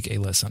 Let's take a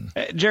listen.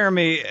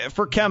 Jeremy,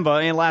 for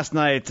Kemba, last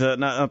night,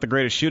 not the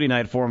greatest shooting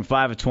night for him,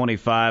 5 of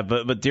 25,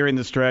 but during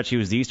the stretch, he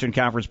was the Eastern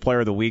Conference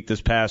Player of the Week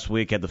this past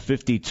week, had the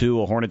 52,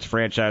 a Hornets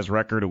franchise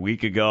record a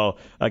week ago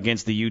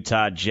against the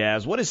Utah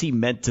Jazz. What has he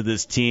meant to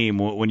this team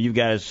when you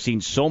guys have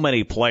seen so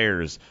many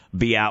players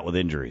be out with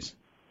injuries?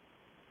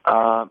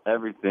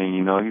 Everything,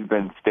 he's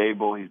been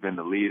stable, he's been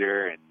the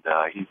leader, and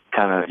he's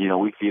kind of,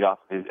 we feed off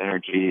of his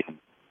energy. And,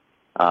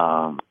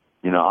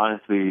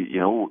 honestly,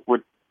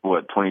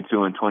 we're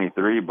 22 and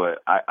 23,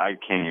 but I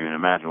can't even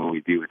imagine what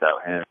we'd do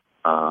without him.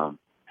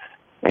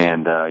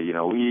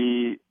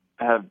 We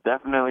have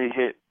definitely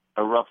hit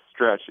a rough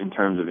stretch in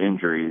terms of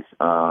injuries.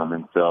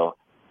 And so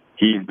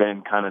he's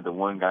been kind of the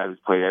one guy who's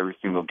played every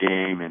single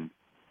game and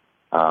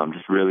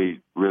just really,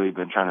 really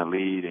been trying to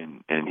lead,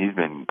 and he's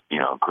been,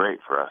 great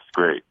for us.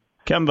 Great.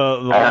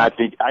 Kemba, I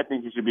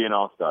think he should be an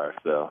all-star.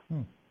 So,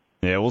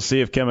 yeah, we'll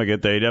see if Kemba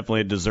gets there. He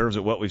definitely deserves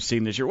it. What we've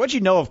seen this year. What did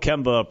you know of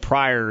Kemba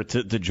prior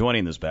to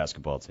joining this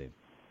basketball team?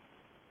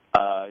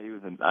 All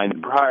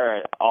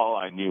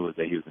I knew was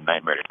that he was a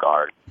nightmare to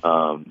guard.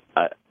 I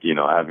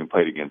haven't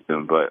played against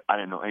him, but I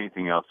didn't know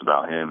anything else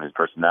about him, his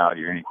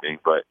personality or anything.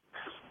 But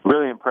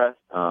really impressed.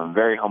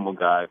 Very humble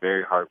guy,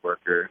 very hard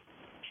worker,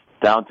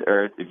 down to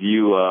earth. If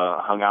you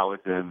hung out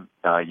with him,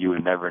 you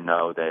would never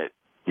know that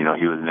he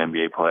was an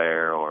NBA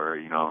player or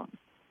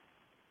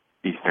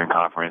Eastern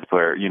Conference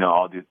player.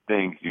 All these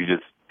things. He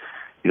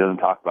doesn't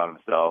talk about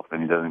himself,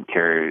 and he doesn't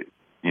carry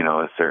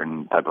a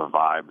certain type of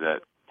vibe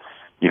that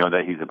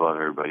that he's above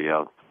everybody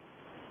else.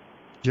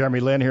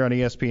 Jeremy Lin here on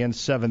ESPN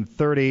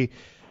 730.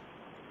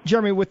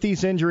 Jeremy, with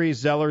these injuries,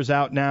 Zeller's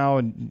out now,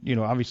 and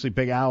obviously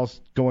Big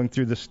Al's going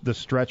through the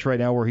stretch right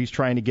now where he's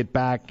trying to get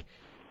back.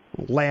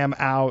 Lamb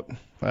out.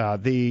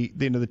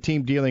 The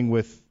team dealing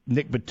with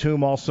Nick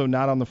Batum also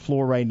not on the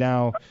floor right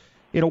now.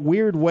 In a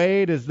weird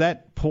way, does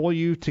that pull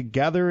you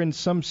together in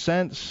some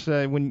sense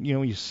when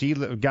you see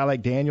a guy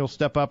like Daniel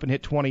step up and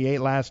hit 28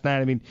 last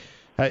night? I mean,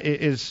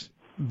 is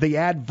the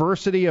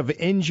adversity of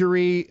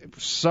injury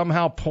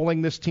somehow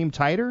pulling this team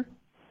tighter?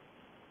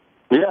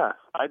 Yeah,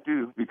 I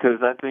do,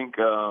 because I think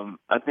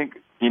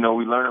we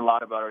learn a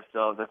lot about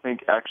ourselves. I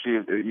think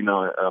actually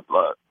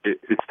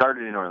it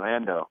started in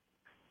Orlando,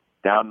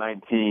 down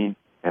 19,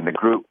 and the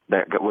group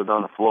that was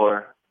on the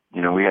floor.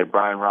 We had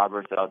Brian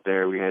Roberts out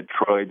there. We had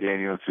Troy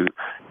Daniels,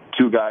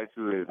 two guys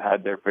who have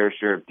had their fair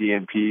share of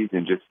DNPs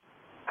and just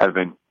have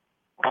been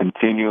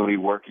continually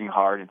working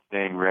hard and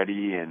staying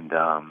ready. And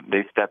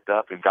they stepped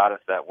up and got us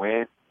that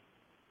win.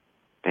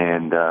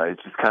 And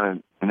it's just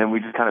and then we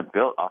just kind of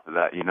built off of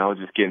that,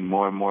 just getting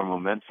more and more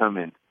momentum.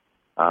 And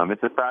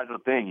it's a fragile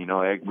thing,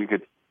 we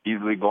could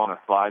easily go on a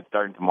slide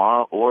starting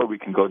tomorrow, or we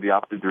can go the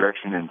opposite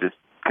direction and just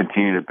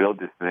continue to build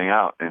this thing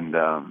out. And,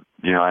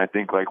 I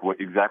think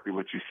exactly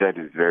what you said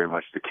is very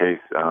much the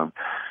case.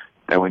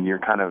 That when you're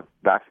kind of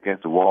backs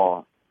against the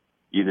wall,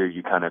 either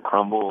you kind of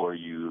crumble or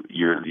you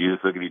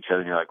just look at each other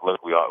and you're like,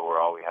 look, we're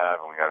all we have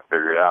and we got to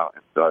figure it out.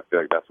 And so I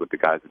feel like that's what the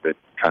guys have been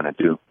trying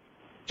to do.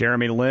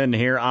 Jeremy Lin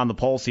here on the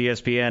Pulse,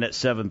 ESPN at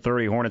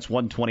 7:30. Hornets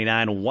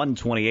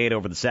 129-128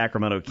 over the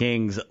Sacramento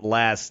Kings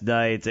last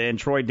night. And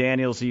Troy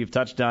Daniels, who you've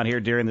touched on here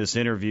during this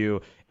interview,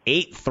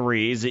 8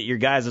 threes. Your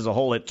guys as a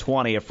whole hit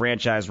 20, a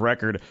franchise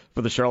record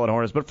for the Charlotte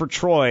Hornets. But for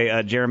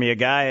Troy, Jeremy, a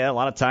guy a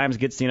lot of times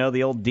gets,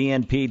 the old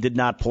DNP, did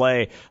not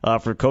play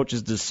for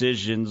coach's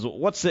decisions.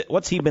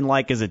 What's he been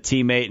like as a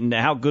teammate, and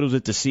how good was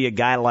it to see a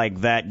guy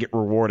like that get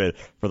rewarded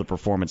for the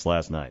performance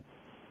last night?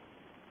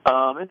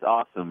 It's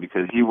awesome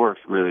because he works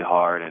really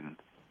hard, and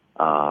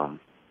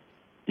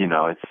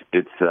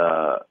it's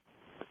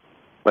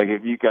like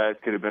if you guys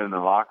could have been in the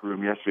locker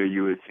room yesterday,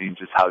 you would have seen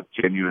just how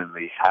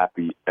genuinely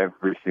happy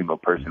every single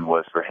person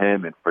was for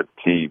him and for the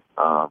team.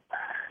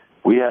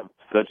 We have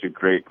such a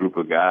great group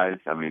of guys.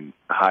 I mean,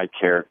 high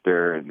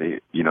character, and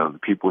the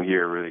people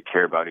here really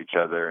care about each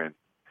other, and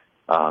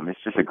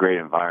it's just a great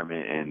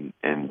environment.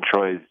 And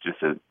Troy's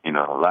just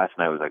last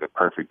night was like a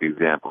perfect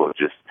example of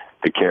just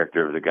the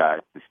character of the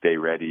guys to stay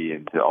ready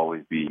and to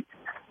always be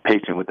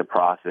patient with the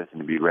process and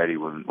to be ready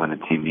when the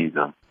team needs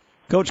them.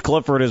 Coach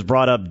Clifford has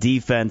brought up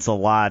defense a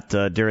lot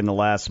during the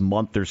last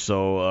month or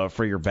so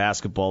for your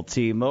basketball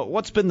team.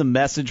 What's been the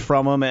message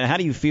from him, and how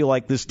do you feel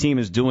like this team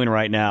is doing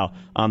right now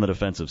on the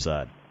defensive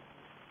side?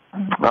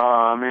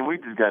 We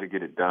just got to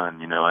get it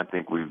done. I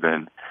think we've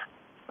been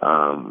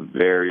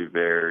very,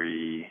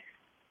 very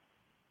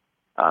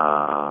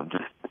I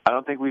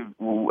don't think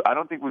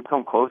we've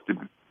come close to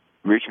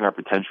reaching our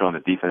potential on the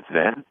defensive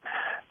end.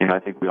 I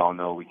think we all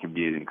know we can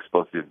be an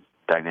explosive,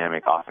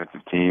 dynamic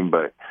offensive team,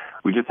 but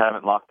we just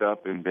haven't locked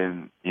up and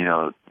been,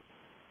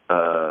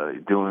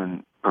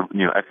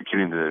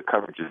 executing the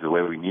coverages the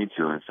way we need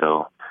to. And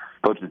so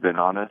coach has been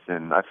on us,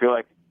 and I feel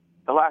like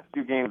the last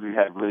 2 games we've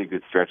had really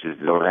good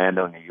stretches.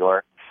 Orlando, New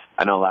York.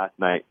 I know last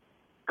night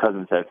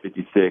Cousins had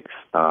 56.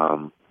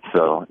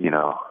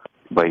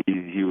 But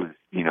he was,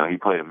 he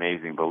played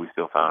amazing, but we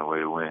still found a way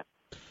to win.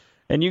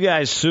 And you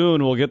guys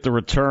soon will get the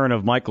return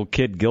of Michael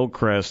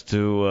Kidd-Gilchrist,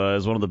 who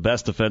is one of the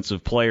best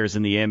defensive players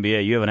in the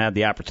NBA. You haven't had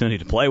the opportunity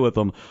to play with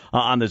him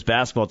on this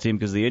basketball team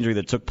because of the injury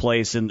that took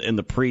place in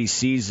the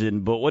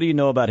preseason. But what do you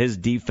know about his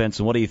defense,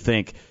 and what do you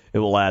think it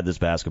will add this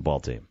basketball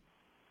team?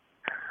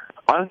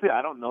 Honestly,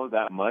 I don't know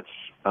that much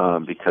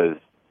because,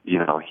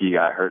 he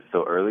got hurt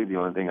so early. The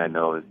only thing I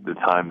know is the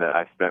time that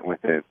I spent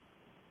with him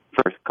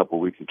first couple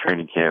weeks of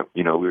training camp.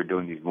 We were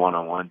doing these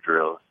one-on-one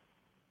drills,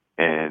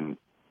 and,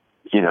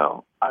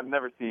 I've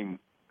never seen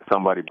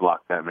somebody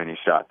block that many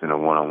shots in a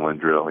one-on-one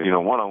drill.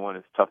 One-on-one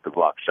is tough to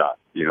block shots.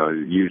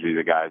 Usually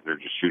the guys are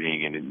just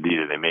shooting, and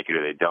either they make it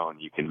or they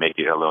don't. You can make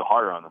it a little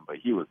harder on them, but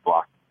he was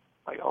blocked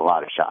like a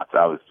lot of shots.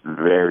 I was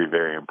very,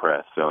 very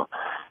impressed. So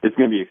it's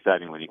going to be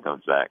exciting when he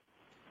comes back.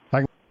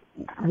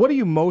 What are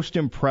you most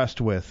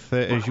impressed with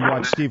as you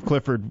watch Steve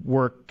Clifford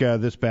work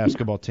this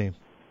basketball team?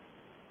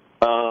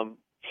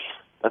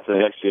 That's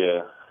actually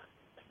a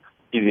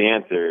easy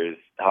answer is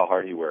how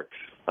hard he works.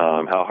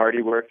 How hard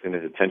he works and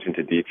his attention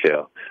to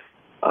detail.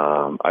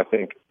 I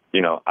think,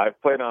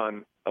 I've played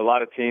on a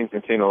lot of teams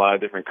and seen a lot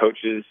of different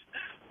coaches,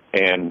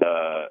 and,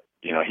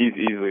 he's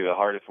easily the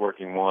hardest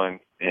working one.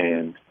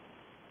 And,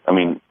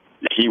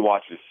 he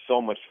watches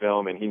so much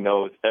film, and he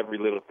knows every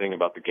little thing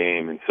about the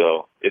game. And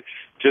so it's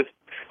just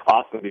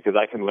awesome because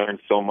I can learn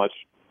so much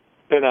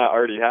than I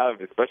already have,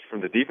 especially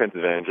from the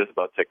defensive end, just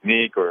about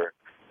technique or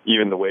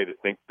even the way to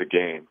think the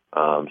game.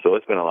 So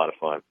it's been a lot of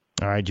fun.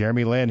 All right,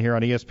 Jeremy Lin here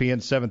on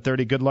ESPN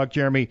 730. Good luck,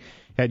 Jeremy,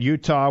 at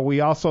Utah. We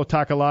also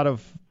talk a lot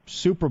of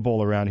Super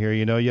Bowl around here.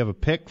 You have a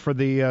pick for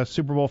the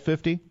Super Bowl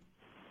 50?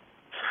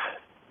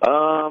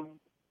 I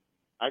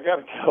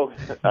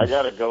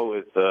gotta go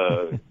with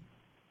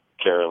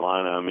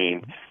Carolina.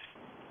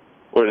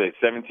 What are they,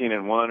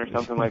 17-1 or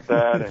something like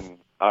that? And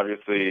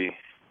obviously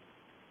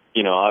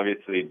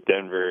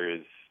Denver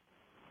is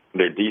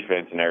their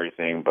defense and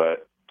everything,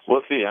 but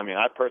we'll see.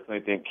 I personally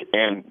think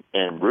and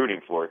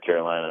rooting for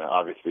Carolina,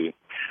 obviously,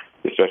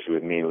 especially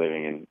with me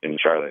living in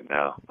Charlotte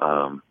now.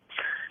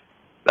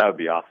 That would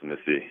be awesome to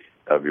see.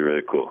 That would be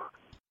really cool.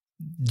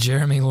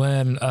 Jeremy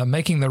Lin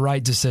making the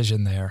right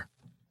decision there,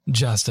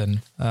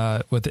 Justin,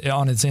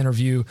 on his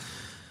interview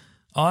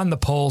on The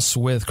Pulse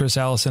with Chris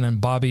Allison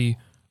and Bobby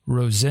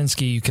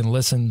Rosinski. You can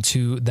listen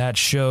to that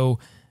show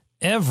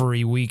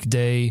every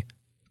weekday,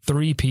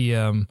 3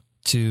 p.m.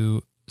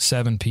 to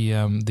 7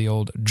 p.m., the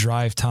old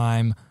drive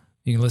time.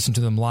 You can listen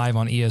to them live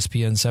on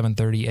ESPN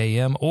 730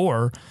 AM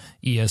or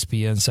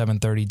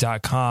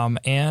ESPN730.com.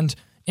 And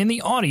in the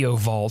audio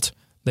vault,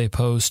 they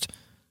post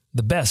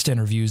the best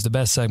interviews, the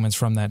best segments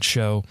from that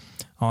show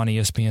on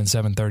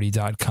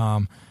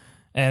ESPN730.com.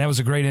 And it was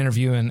a great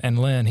interview. And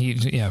Lynn,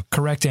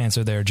 correct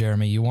answer there,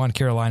 Jeremy. You want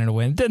Carolina to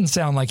win. It didn't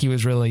sound like he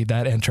was really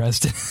that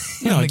interested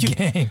in the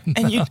game.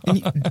 And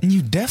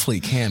you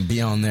definitely can't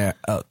be on there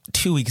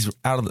 2 weeks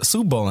out of the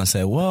Super Bowl and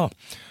say, well,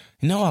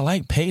 I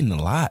like Peyton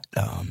a lot.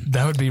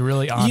 That would be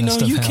really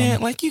honest of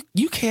him.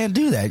 You can't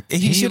do that.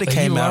 He should have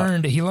came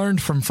out. He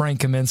learned from Frank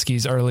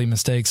Kaminsky's early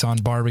mistakes on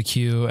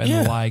barbecue and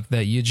the like,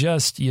 that you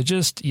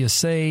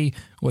say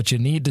what you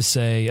need to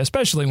say,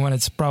 especially when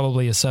it's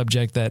probably a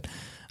subject that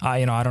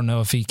I don't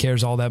know if he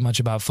cares all that much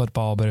about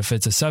football, but if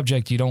it's a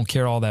subject you don't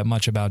care all that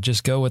much about,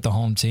 just go with the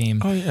home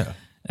team. Oh, yeah.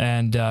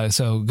 And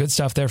so good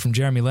stuff there from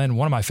Jeremy Lin.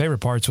 One of my favorite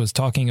parts was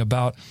talking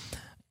about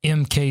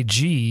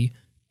MKG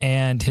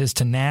and his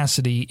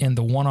tenacity in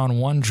the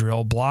one-on-one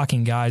drill,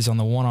 blocking guys on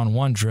the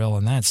one-on-one drill.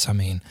 And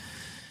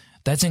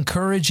that's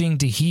encouraging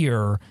to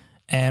hear.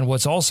 And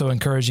what's also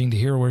encouraging to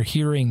hear, we're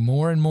hearing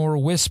more and more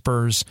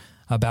whispers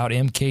about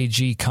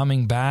MKG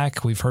coming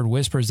back. We've heard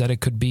whispers that it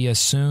could be as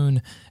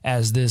soon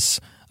as this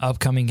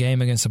upcoming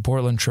game against the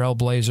Portland Trail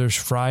Blazers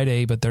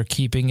Friday, but they're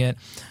keeping it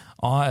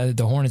on,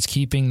 the Hornets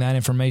keeping that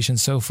information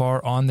so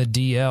far on the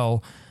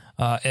DL.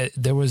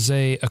 There was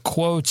a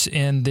quote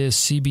in this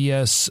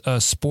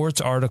CBS Sports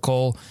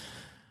article,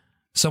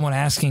 someone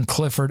asking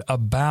Clifford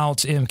about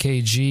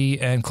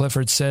MKG, and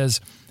Clifford says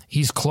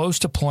he's close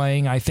to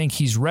playing. I think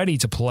he's ready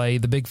to play.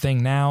 The big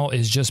thing now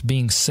is just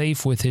being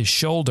safe with his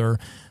shoulder.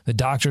 The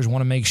doctors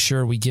want to make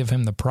sure we give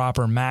him the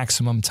proper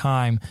maximum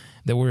time,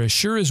 that we're as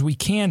sure as we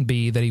can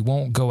be that he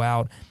won't go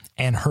out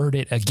and hurt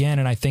it again.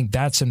 And I think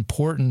that's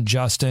important,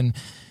 Justin.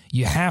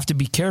 You have to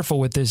be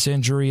careful with this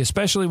injury,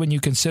 especially when you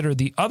consider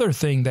the other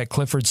thing that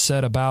Clifford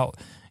said about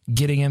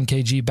getting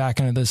MKG back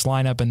into this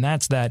lineup, and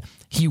that's that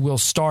he will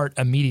start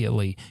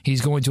immediately. He's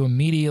going to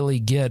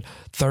immediately get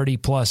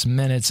 30-plus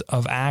minutes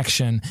of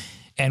action,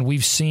 and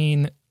we've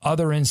seen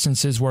other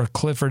instances where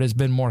Clifford has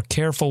been more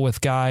careful with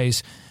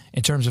guys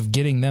in terms of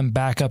getting them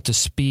back up to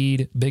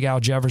speed. Big Al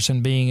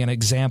Jefferson being an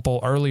example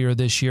earlier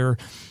this year,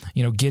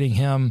 getting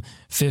him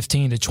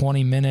 15 to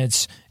 20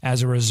 minutes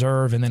as a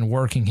reserve and then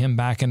working him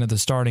back into the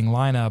starting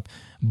lineup,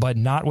 but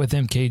not with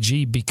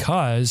MKG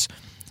because,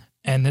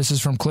 and this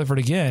is from Clifford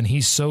again,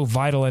 he's so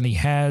vital and he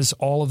has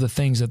all of the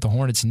things that the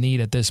Hornets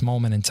need at this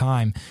moment in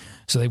time.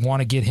 So they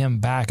want to get him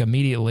back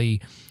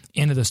immediately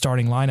into the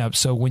starting lineup.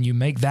 So when you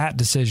make that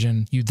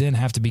decision, you then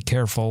have to be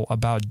careful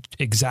about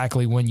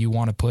exactly when you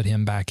want to put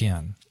him back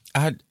in.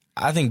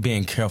 I think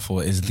being careful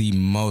is the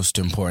most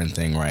important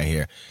thing right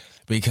here,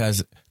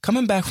 because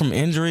coming back from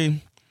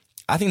injury,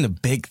 I think the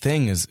big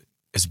thing is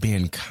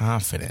being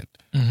confident.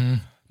 Mm-hmm.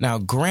 Now,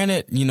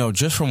 granted,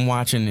 just from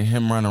watching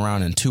him run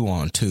around in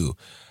 2-on-2,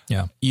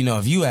 yeah,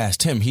 if you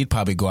asked him, he'd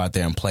probably go out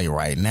there and play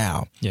right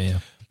now. Yeah.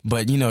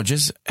 But,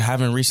 just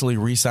having recently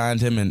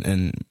re-signed him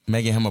and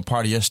making him a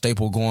part of your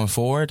staple going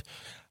forward,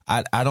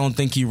 I don't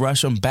think you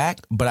rush him back,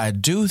 but I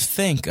do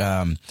think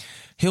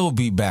he'll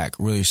be back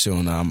really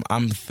soon.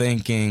 I'm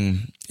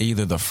thinking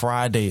either the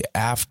Friday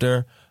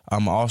after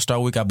All-Star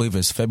Week, I believe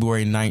it's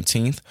February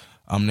 19th.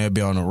 They'll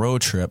be on a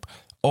road trip.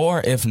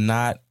 Or if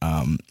not,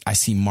 I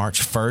see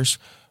March 1st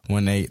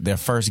when their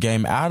first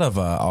game out of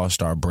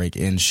All-Star break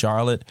in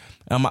Charlotte.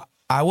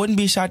 I wouldn't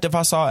be shocked if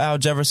I saw Al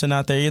Jefferson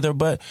out there either,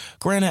 but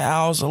granted,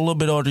 Al's a little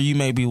bit older. You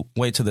maybe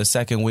wait till the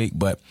second week,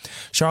 but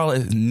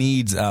Charlotte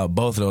needs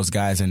both of those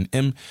guys, and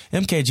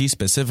MKG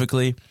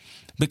specifically,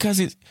 because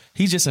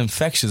he's just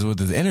infectious with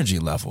his energy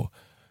level.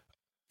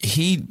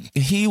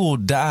 He will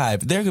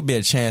dive. There could be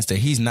a chance that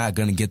he's not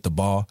going to get the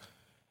ball,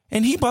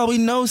 and he probably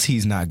knows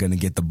he's not going to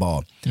get the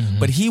ball,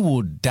 but he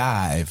will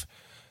dive,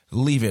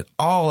 leave it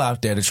all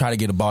out there to try to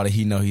get a ball that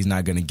he knows he's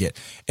not going to get.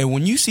 And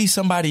when you see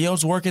somebody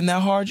else working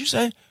that hard, you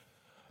say,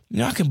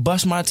 I can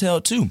bust my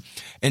tail too.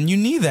 And you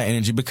need that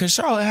energy because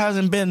Charlotte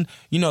hasn't been,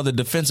 the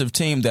defensive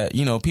team that,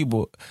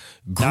 people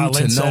grew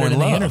to know and love. In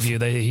the interview,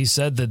 he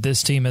said that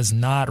this team has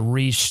not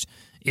reached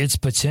its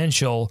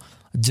potential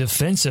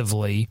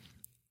defensively,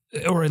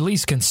 or at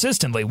least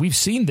consistently. We've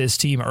seen this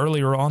team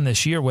earlier on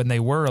this year when they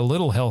were a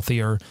little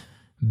healthier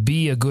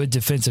be a good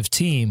defensive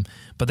team,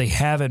 but they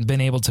haven't been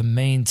able to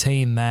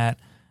maintain that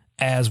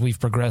as we've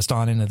progressed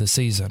on into the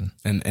season.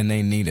 And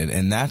they need it.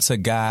 And that's a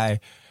guy.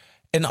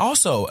 And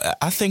also,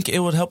 I think it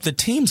would help the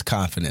team's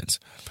confidence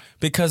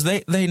because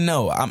they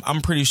know.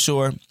 I'm pretty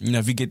sure,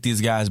 if you get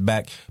these guys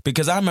back,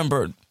 because I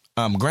remember,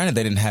 granted,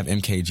 they didn't have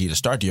MKG to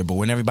start the year, but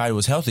when everybody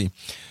was healthy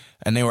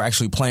and they were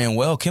actually playing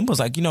well, Kim was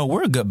like,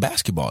 we're a good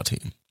basketball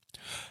team.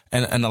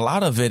 And a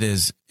lot of it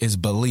is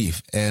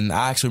belief. And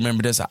I actually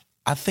remember this.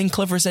 I think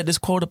Clifford said this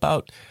quote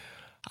about,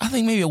 I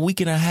think maybe a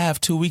week and a half,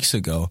 2 weeks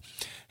ago.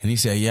 And he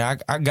said,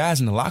 our guys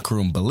in the locker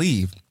room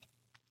believe.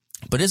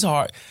 But it's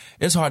hard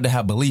to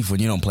have belief when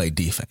you don't play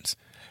defense.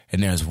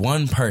 And there's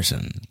one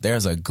person,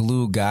 there's a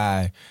glue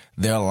guy,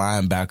 their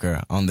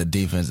linebacker on the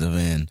defensive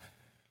end.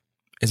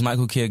 It's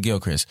Michael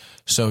Kidd-Gilchrist.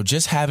 So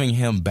just having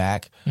him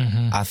back,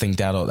 I think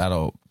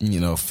that'll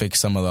fix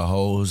some of the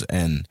holes.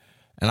 And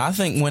I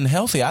think when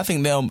healthy, I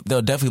think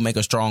they'll definitely make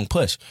a strong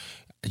push.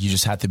 You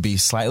just have to be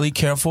slightly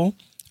careful.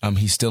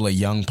 He's still a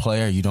young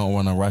player. You don't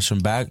want to rush him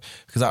back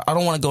because I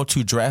don't want to go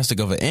too drastic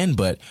of an end.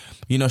 But,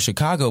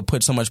 Chicago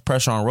put so much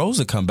pressure on Rose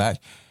to come back.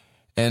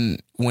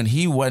 And when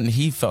he wasn't,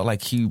 he felt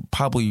like he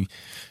probably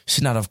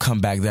should not have come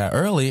back that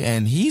early.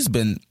 And he's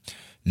been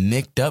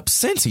nicked up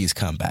since he's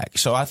come back.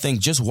 So I think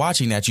just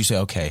watching that, you say,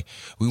 okay,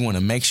 we want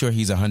to make sure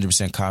he's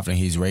 100% confident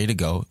he's ready to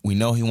go. We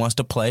know he wants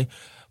to play,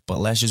 but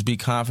let's just be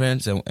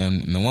confident.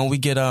 And when we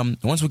get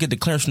once we get the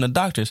clearance from the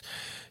doctors,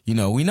 we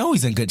know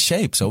he's in good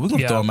shape, so we're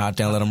going to throw him out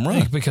there and let him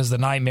run. Because the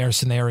nightmare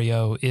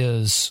scenario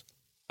is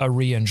a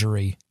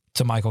re-injury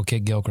to Michael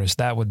Kidd-Gilchrist.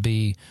 That would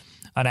be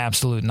an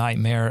absolute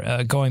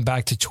nightmare. Going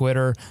back to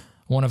Twitter,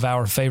 one of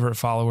our favorite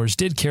followers,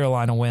 Did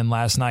Carolina Win,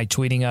 last night,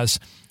 tweeting us,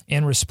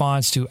 in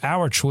response to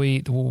our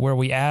tweet where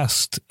we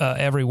asked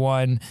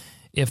everyone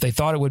if they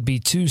thought it would be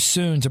too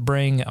soon to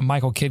bring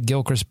Michael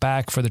Kidd-Gilchrist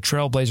back for the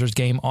Trailblazers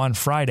game on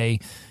Friday.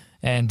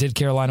 And did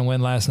Carolina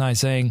win last night,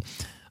 saying,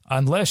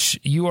 unless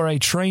you are a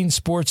trained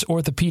sports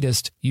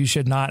orthopedist, you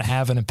should not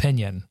have an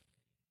opinion.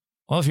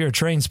 Well, if you're a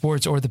trained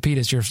sports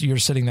orthopedist, you're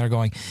sitting there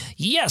going,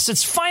 yes,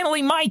 it's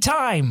finally my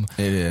time.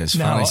 It is.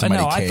 Finally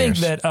somebody cares. I think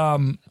that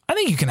I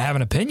think you can have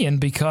an opinion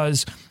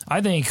because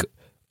I think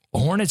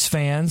Hornets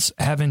fans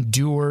have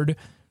endured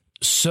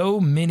so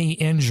many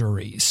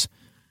injuries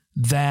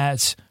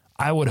that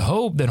I would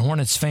hope that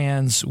Hornets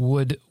fans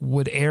would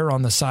err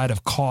on the side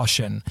of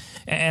caution.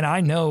 And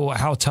I know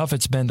how tough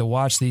it's been to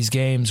watch these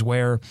games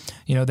where,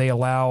 they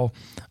allow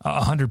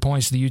 100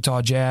 points to the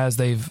Utah Jazz.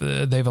 They've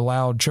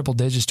allowed triple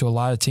digits to a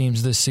lot of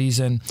teams this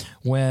season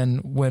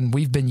when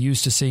we've been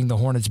used to seeing the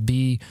Hornets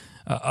be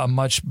a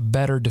much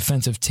better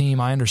defensive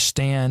team. I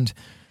understand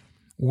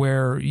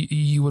where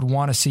you would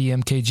want to see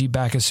MKG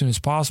back as soon as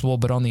possible,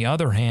 but on the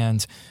other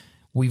hand,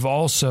 we've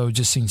also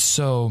just seen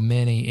so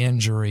many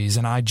injuries,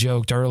 and I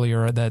joked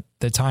earlier that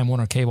the Time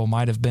Warner Cable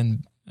might have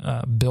been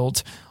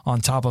built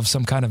on top of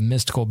some kind of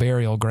mystical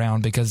burial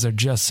ground because there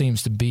just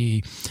seems to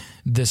be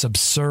this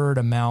absurd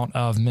amount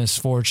of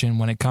misfortune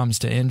when it comes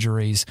to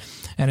injuries.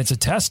 And it's a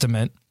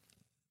testament,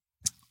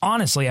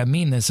 honestly, I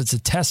mean this, it's a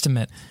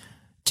testament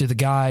to the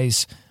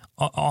guys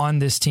on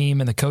this team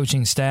and the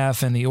coaching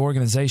staff and the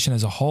organization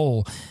as a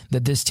whole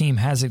that this team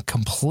hasn't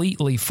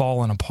completely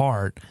fallen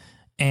apart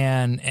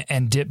and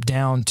dip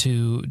down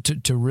to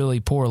really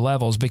poor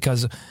levels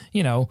because,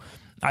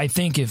 I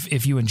think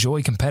if you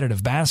enjoy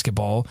competitive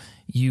basketball,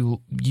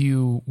 you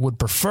would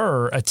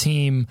prefer a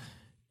team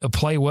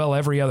play well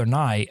every other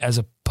night as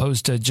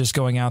opposed to just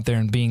going out there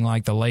and being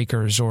like the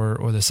Lakers or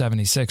the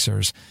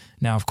 76ers.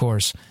 Now, of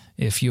course,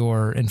 if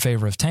you're in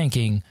favor of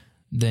tanking,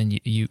 then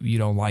you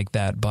don't like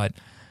that. But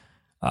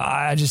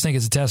I just think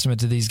it's a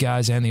testament to these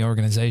guys and the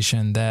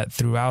organization that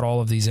throughout all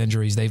of these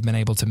injuries, they've been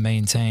able to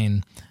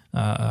maintain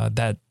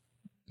that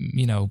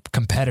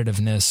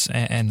competitiveness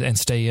and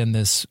stay in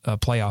this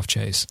playoff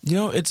chase.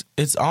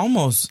 It's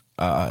almost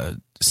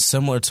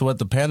similar to what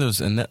the Panthers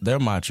and their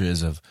mantra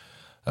is of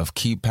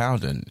keep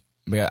pounding.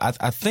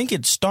 I think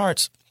it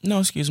starts. No,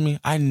 excuse me.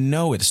 I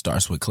know it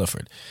starts with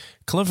Clifford.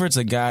 Clifford's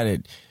a guy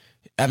that,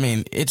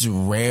 it's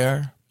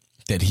rare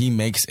that he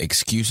makes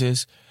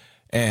excuses,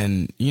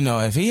 and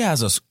if he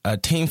has a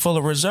team full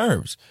of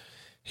reserves,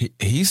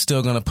 he's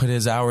still going to put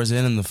his hours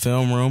in the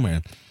film room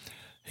and.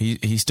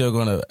 He's still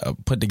going to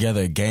put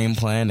together a game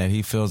plan that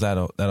he feels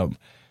that'll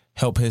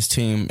help his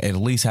team at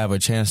least have a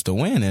chance to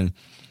win.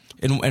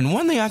 And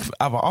one thing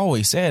I've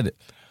always said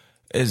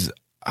is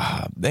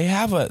they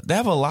have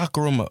a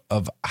locker room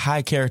of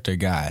high character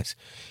guys.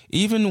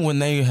 Even when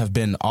they have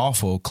been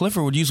awful,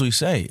 Clifford would usually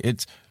say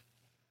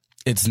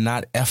it's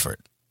not effort.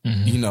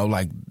 Mm-hmm.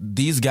 Like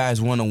these guys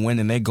want to win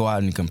and they go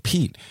out and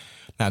compete.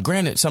 Now,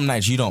 granted, some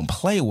nights you don't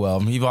play well.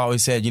 He's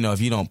always said,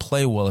 if you don't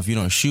play well, if you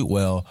don't shoot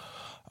well.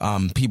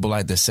 People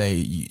like to say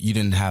you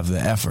didn't have the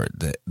effort.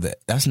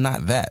 That's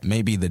not that.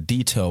 Maybe the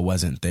detail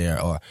wasn't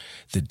there or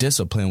the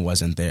discipline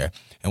wasn't there.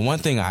 And one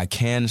thing I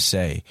can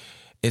say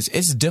is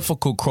it's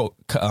difficult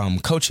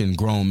coaching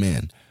grown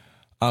men.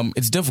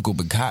 It's difficult,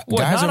 but guys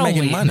are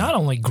making money. Not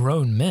only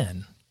grown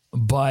men,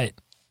 but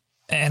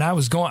and I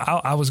was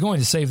going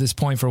to save this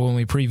point for when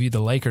we preview the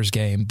Lakers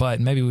game, but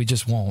maybe we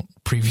just won't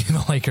preview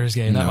the Lakers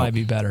game. That might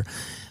be better.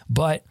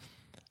 But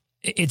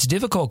it's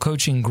difficult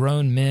coaching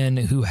grown men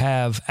who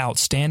have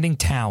outstanding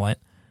talent,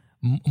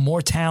 more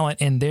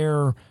talent in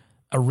their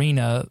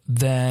arena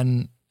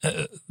than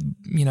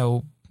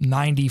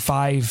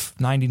 95,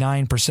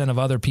 99% of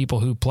other people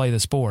who play the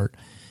sport.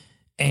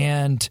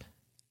 And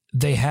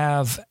they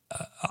have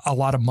a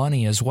lot of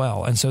money as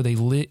well. And so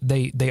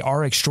they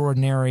are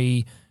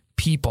extraordinary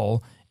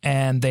people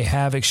and they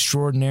have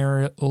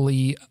extraordinary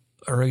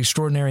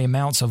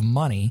amounts of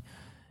money.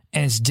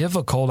 And it's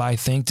difficult, I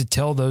think, to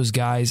tell those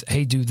guys,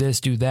 hey, do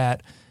this, do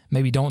that.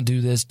 Maybe don't do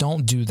this,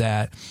 don't do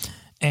that.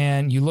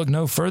 And you look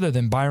no further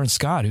than Byron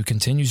Scott, who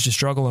continues to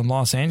struggle in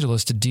Los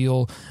Angeles to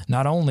deal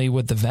not only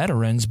with the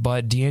veterans,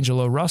 but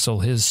D'Angelo Russell,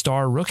 his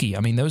star rookie.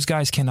 Those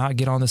guys cannot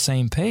get on the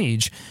same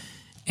page.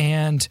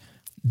 And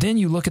then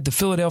you look at the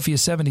Philadelphia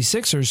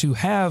 76ers, who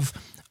have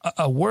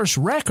a worse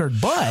record,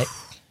 but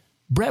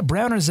Brett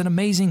Brown is an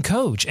amazing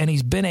coach, and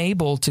he's been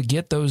able to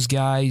get those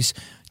guys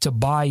to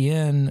buy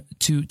in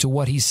to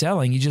what he's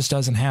selling. He just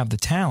doesn't have the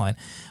talent.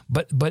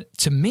 But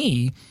to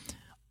me,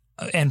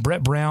 and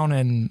Brett Brown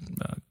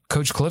and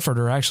Coach Clifford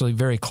are actually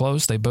very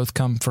close. They both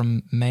come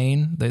from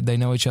Maine. They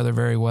know each other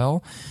very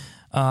well.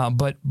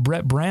 But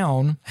Brett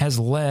Brown has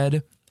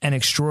led an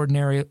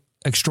extraordinary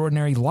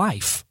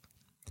life.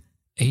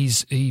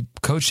 He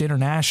coached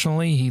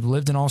internationally. He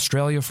lived in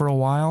Australia for a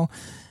while.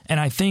 And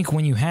I think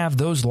when you have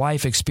those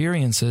life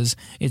experiences,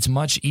 it's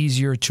much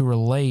easier to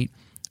relate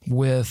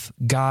with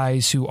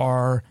guys who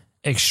are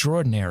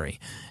extraordinary.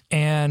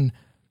 And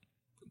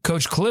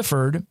Coach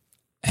Clifford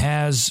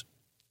has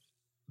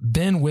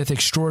been with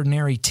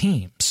extraordinary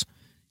teams.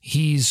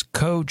 He's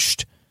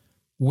coached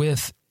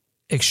with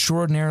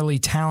extraordinarily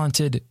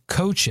talented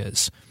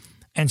coaches.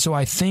 And so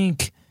I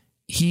think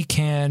he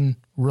can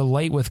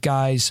relate with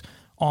guys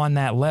on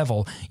that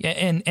level.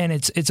 And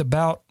it's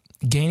about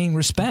gaining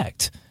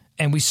respect.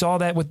 And we saw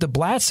that with the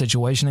Blatt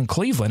situation in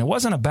Cleveland. It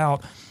wasn't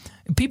about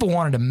people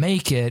wanted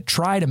to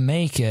try to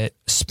make it,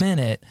 spin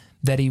it,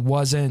 that he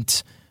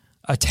wasn't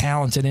a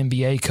talented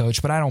NBA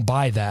coach, but I don't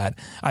buy that.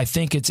 I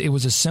think it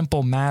was a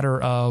simple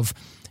matter of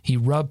he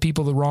rubbed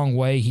people the wrong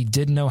way. He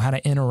didn't know how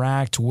to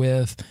interact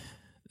with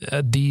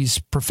these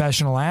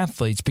professional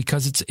athletes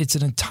because it's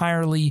an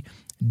entirely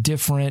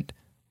different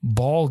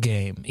ball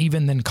game,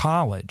 even than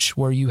college,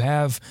 where you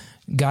have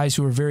guys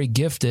who are very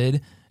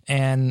gifted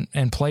and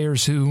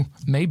players who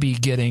may be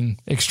getting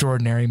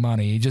extraordinary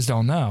money. You just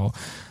don't know.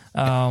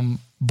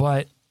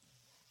 But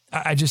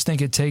I just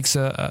think it takes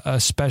a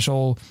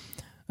special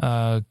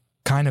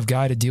kind of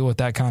guy to deal with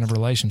that kind of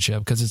relationship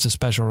because it's a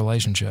special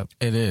relationship.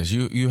 It is.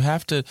 You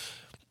have to,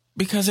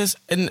 because it's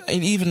and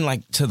even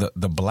like to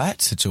the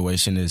Blatt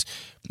situation is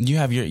you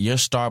have your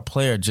star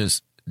player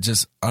just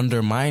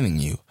undermining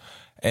you,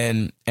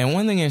 and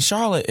one thing in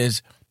Charlotte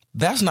is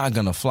that's not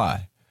gonna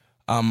fly.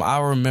 I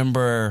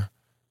remember,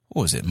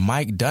 what was it?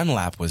 Mike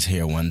Dunlap was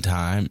here one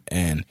time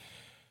and.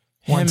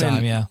 One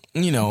time, yeah.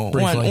 You know,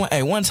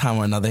 one time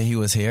or another he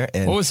was here.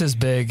 And what was his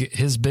big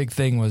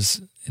thing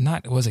was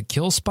it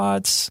kill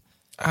spots?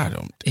 I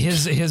don't.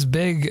 His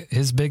big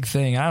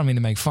thing. I don't mean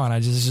to make fun.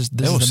 This is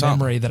the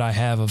memory that I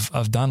have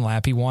of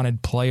Dunlap. He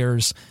wanted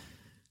players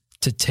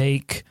to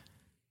take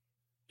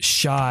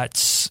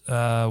shots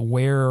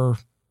where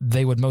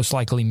they would most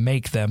likely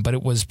make them, but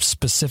it was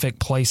specific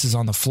places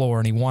on the floor,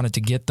 and he wanted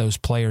to get those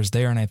players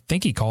there. And I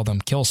think he called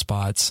them kill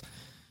spots.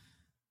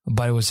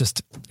 But it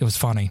was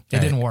funny. It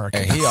didn't work.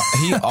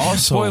 He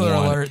also spoiler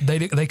alert,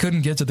 they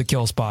couldn't get to the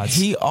kill spots.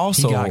 He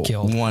also got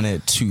killed.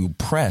 Wanted to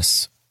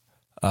press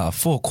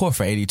full court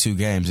for 82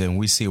 games, and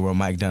we see where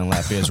Mike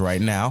Dunlap is right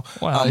now.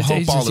 Well,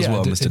 hope all is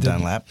well, Mr.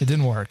 Dunlap. It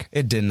didn't work.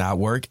 It did not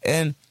work.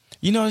 And,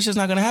 it's just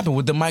not going to happen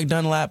with the Mike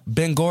Dunlap,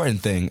 Ben Gordon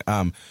thing.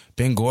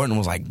 Ben Gordon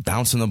was like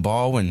bouncing the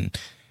ball when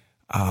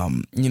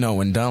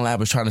Dunlap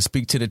was trying to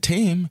speak to the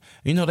team,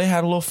 they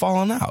had a little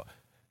falling out.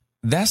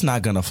 That's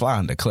not going to fly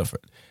under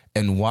Clifford.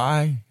 And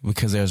why?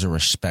 Because there's a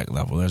respect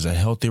level. There's a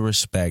healthy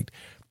respect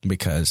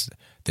because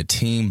the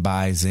team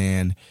buys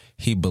in.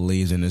 He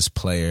believes in his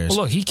players.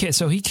 Well, look, he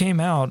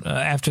came out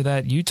after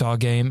that Utah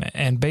game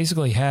and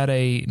basically had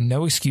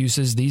no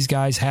excuses. These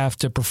guys have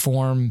to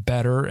perform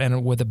better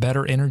and with a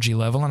better energy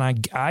level.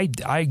 And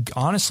I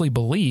honestly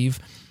believe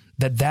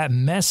that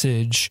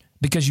message,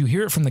 because you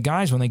hear it from the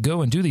guys when they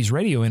go and do these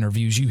radio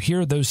interviews, you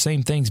hear those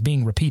same things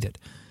being repeated.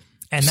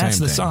 And that's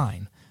the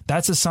sign.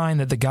 That's a sign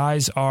that the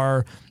guys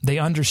they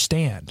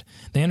understand.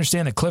 They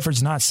understand that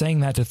Clifford's not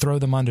saying that to throw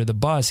them under the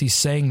bus. He's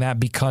saying that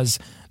because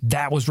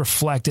that was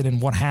reflected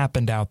in what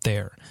happened out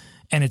there.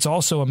 And it's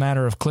also a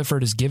matter of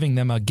Clifford is giving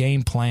them a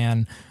game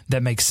plan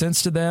that makes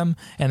sense to them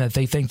and that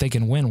they think they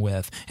can win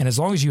with. And as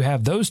long as you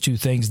have those two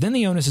things, then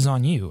the onus is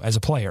on you as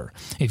a player.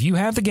 If you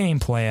have the game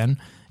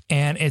plan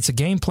and it's a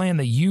game plan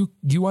that you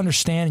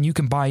understand and you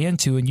can buy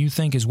into and you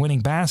think is winning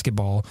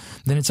basketball,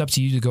 then it's up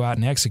to you to go out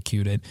and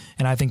execute it.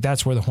 And I think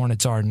that's where the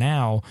Hornets are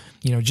now,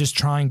 just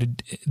trying to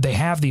 – they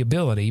have the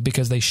ability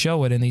because they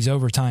show it in these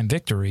overtime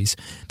victories.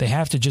 They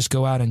have to just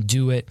go out and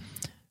do it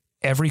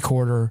every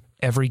quarter,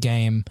 every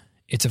game.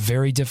 It's a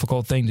very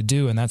difficult thing to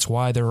do, and that's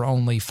why there are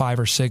only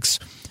 5 or 6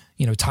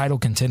 title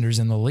contenders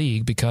in the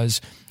league, because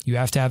you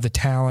have to have the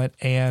talent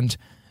and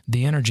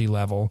the energy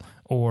level,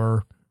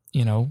 or –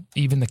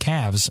 even the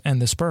Cavs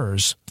and the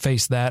Spurs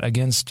face that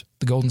against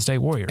the Golden State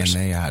Warriors.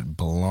 And they got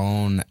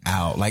blown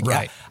out.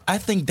 Right. I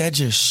think that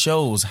just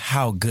shows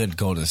how good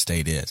Golden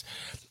State is.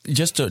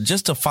 Just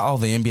to follow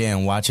the NBA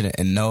and watching it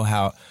and know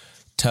how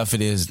tough it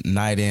is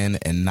night in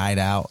and night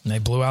out. And they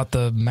blew out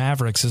the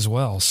Mavericks as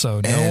well. So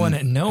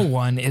no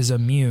one is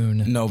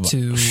immune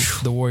to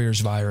the Warriors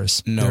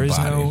virus.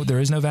 Nobody.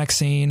 There is no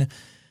vaccine.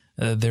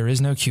 There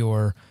is no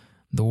cure.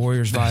 The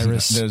Warriors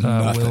virus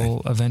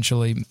will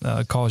eventually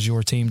cause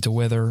your team to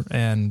wither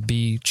and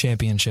be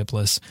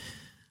championshipless.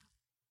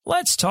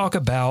 Let's talk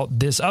about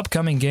this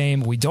upcoming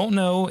game. We don't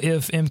know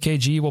if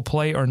MKG will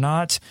play or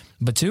not.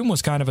 Batum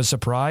was kind of a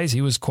surprise.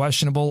 He was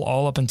questionable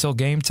all up until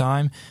game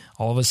time.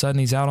 All of a sudden,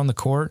 he's out on the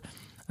court.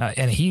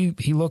 And he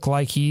looked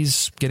like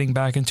he's getting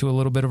back into a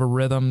little bit of a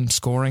rhythm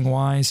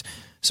scoring-wise.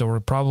 So we're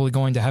probably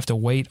going to have to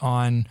wait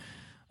on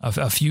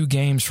a few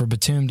games for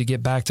Batum to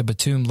get back to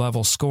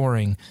Batum-level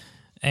scoring.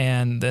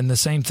 And then the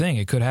same thing,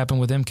 it could happen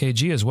with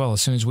MKG as well.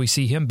 As soon as we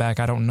see him back,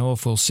 I don't know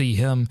if we'll see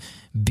him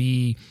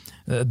be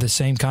the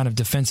same kind of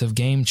defensive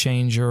game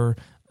changer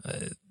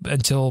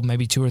until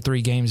maybe 2 or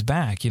 3 games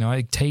back.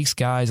 It takes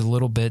guys a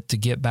little bit to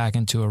get back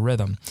into a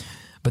rhythm.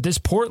 But this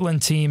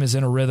Portland team is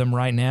in a rhythm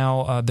right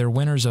now. They're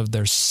winners of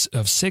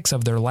 6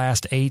 of their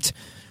last 8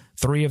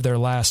 3 of their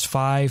last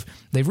 5.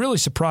 They've really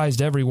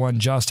surprised everyone,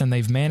 Justin.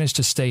 They've managed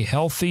to stay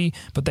healthy,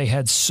 but they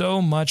had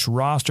so much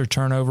roster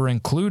turnover,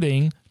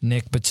 including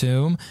Nick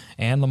Batum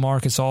and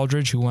LaMarcus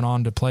Aldridge, who went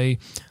on to play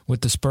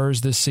with the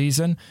Spurs this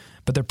season.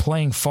 But they're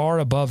playing far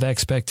above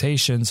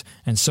expectations,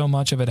 and so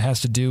much of it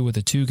has to do with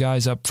the 2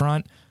 guys up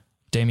front,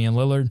 Damian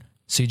Lillard,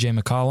 CJ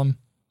McCollum,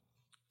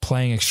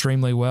 playing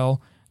extremely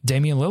well.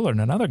 Damian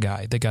Lillard, another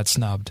guy that got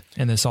snubbed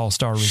in this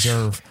All-Star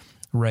reserve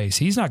race.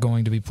 He's not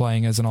going to be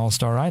playing as an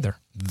All-Star either.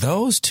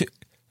 Those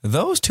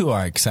two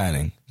are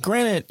exciting.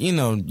 Granted, you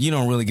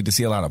don't really get to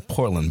see a lot of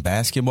Portland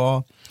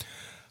basketball,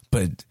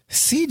 but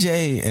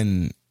CJ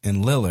and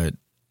Lillard,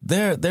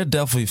 they're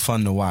definitely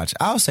fun to watch.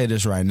 I'll say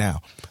this right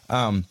now.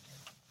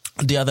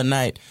 The other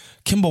night,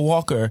 Kemba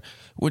Walker,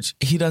 which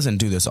he doesn't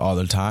do this all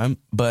the time,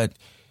 but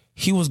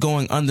he was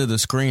going under the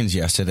screens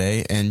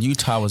yesterday, and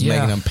Utah was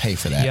making him pay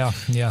for that.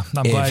 Yeah.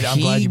 I'm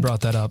glad you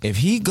brought that up. If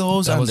he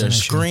goes under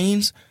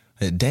screens,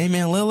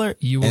 Damian Lillard,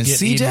 you will and get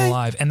CJ, eaten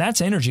alive, and that's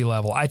energy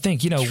level. I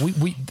think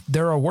we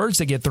there are words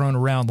that get thrown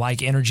around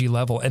like energy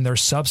level, and they're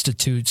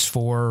substitutes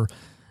for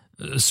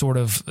sort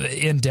of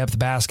in-depth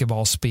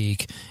basketball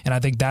speak. And I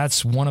think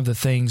that's one of the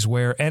things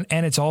where, and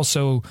it's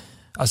also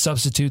a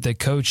substitute that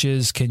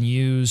coaches can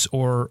use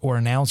or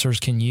announcers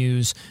can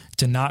use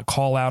to not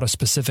call out a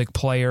specific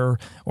player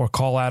or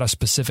call out a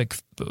specific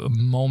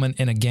moment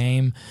in a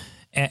game.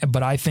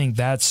 But I think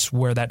that's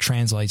where that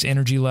translates.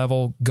 Energy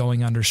level,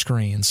 going under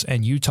screens.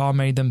 And Utah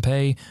made them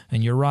pay,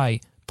 and you're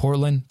right.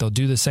 Portland, they'll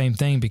do the same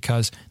thing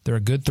because they're a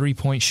good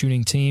three-point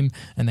shooting team,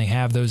 and they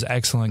have those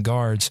excellent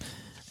guards.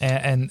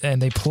 And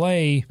they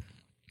play,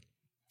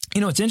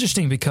 it's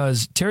interesting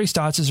because Terry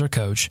Stotts is their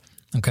coach,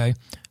 okay?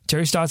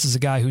 Terry Stotts is a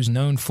guy who's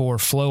known for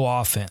flow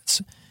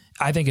offense.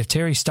 I think if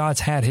Terry Stotts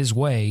had his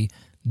way,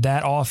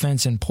 that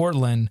offense in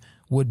Portland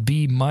would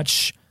be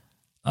much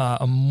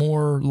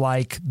more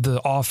like the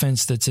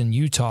offense that's in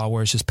Utah,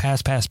 where it's just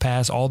pass, pass,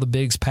 pass, all the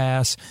bigs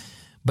pass,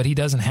 but he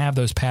doesn't have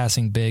those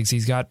passing bigs.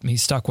 He's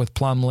stuck with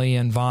Plumlee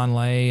and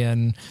Vonleh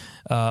and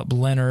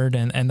Leonard,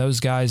 and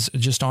those guys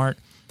just aren't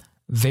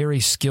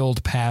very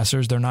skilled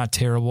passers. They're not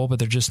terrible, but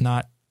they're just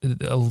not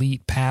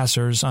elite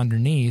passers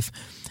underneath.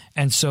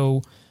 And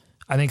so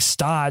I think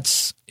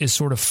Stotts is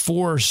sort of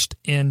forced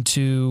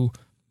into,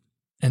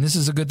 and this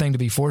is a good thing to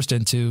be forced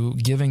into,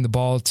 giving the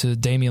ball to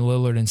Damian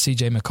Lillard and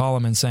CJ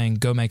McCollum and saying,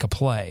 go make a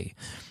play.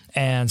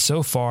 And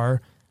so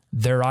far,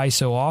 their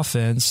ISO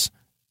offense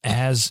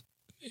has,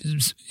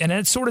 and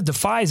it sort of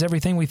defies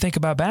everything we think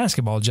about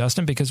basketball,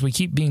 Justin, because we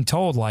keep being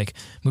told, like,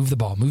 move the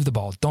ball,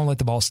 don't let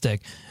the ball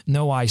stick.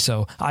 No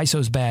ISO.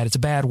 ISO's bad. It's a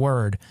bad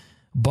word.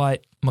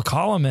 But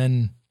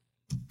McCollum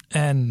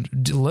and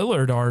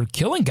Lillard are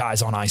killing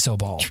guys on ISO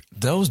ball.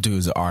 Those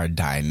dudes are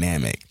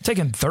dynamic.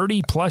 Taking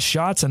 30-plus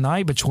shots a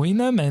night between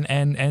them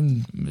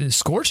and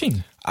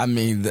scorching. I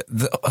mean,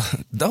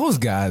 those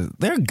guys,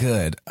 they're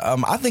good.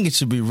 I think it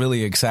should be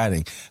really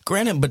exciting.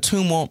 Granted,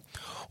 Batum won't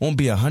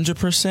be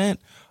 100%.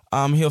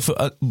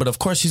 But of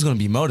course he's going to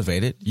be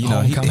motivated.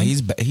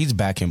 He's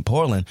back in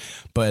Portland.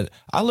 But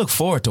I look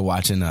forward to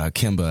watching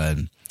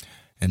Kemba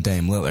and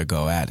Dame Lillard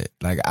go at it.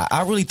 Like,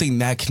 I really think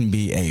that can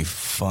be a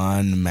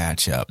fun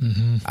matchup.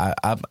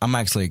 Mm-hmm. I'm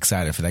actually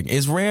excited for that.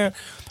 It's rare.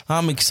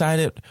 I'm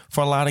excited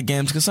for a lot of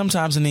games because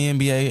sometimes in the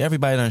NBA,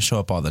 everybody doesn't show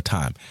up all the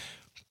time.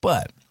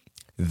 But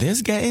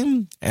this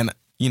game, and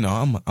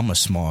I'm a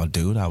small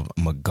dude.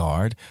 I'm a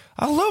guard.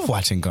 I love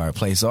watching guard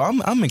play, so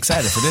I'm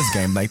excited for this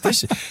game. Like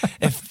this,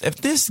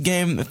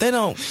 if they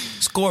don't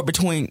score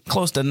between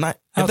close to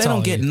if they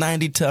don't get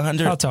 90 to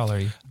 100, how tall are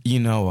you?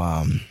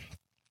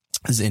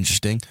 It's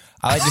interesting.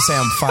 I like to say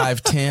I'm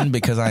 5'10"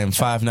 because I am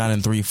 5'9"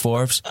 and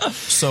 3/4.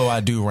 So I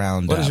do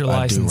round up. What does your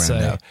license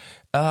say?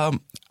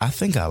 I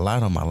think I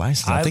lied on my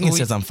license. I think it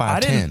says I'm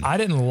 5'10". I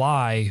didn't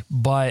lie,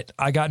 but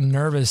I got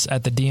nervous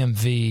at the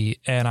DMV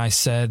and I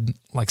said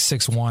like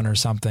 6'1" or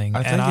something.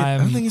 I'm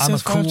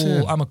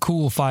a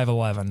cool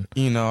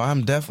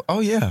 5'11". Oh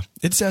yeah,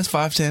 it says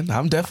 5'10".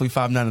 I'm definitely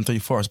 5'9" and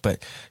 3/4.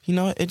 But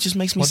it just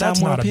makes me sound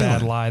more appealing. That's not a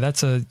bad lie.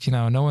 That's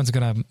no one's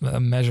gonna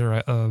measure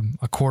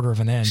a quarter of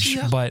an inch.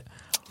 Yeah, but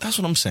that's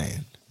what I'm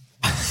saying.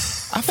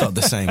 I felt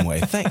the same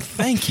way.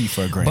 Thank you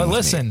for agreeing. But with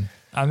listen. me.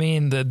 I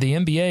mean, the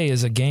NBA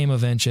is a game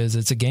of inches.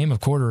 It's a game of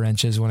quarter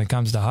inches when it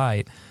comes to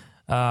height.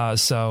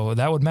 So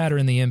that would matter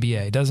in the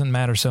NBA. It doesn't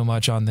matter so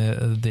much on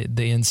the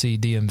NC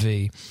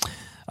DMV.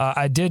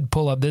 I did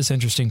pull up this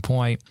interesting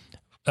point.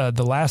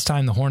 The last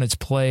time the Hornets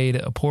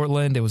played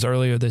Portland, it was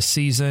earlier this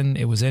season.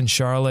 It was in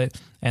Charlotte,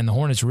 and the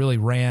Hornets really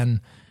ran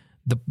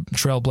the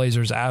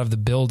Trailblazers out of the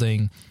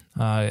building.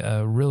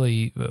 I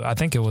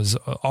think it was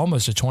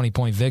almost a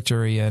 20-point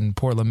victory, and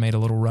Portland made a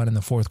little run in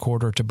the fourth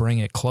quarter to bring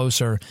it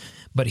closer.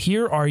 But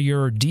here are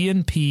your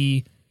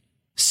DNP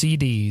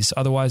CDs,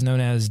 otherwise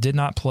known as did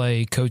not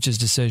play coach's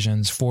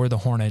decisions for the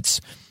Hornets.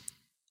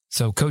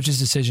 So coach's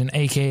decision,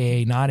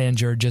 a.k.a. not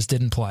injured, just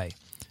didn't play.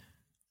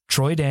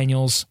 Troy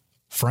Daniels,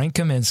 Frank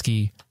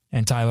Kaminsky,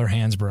 and Tyler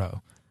Hansbrough.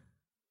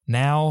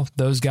 Now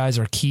those guys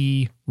are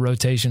key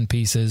rotation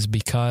pieces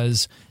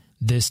because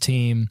this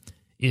team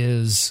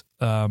is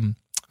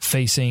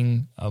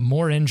facing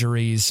more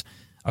injuries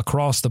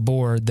across the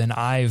board than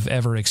I've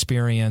ever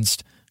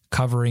experienced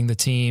covering the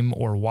team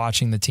or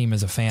watching the team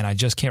as a fan. I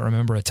just can't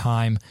remember a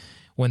time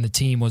when the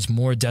team was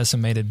more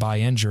decimated by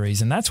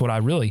injuries. And that's what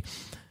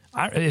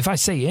if I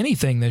say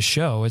anything this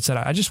show, it's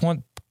that I just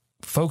want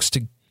folks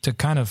to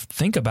kind of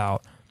think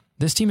about.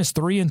 This team is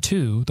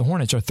 3-2. The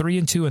Hornets are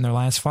 3-2 in their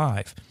last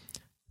 5.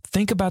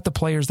 Think about the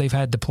players they've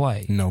had to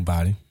play.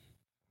 Nobody.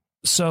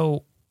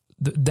 So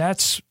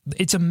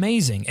it's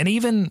amazing. And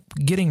even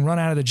getting run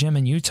out of the gym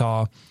in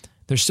Utah,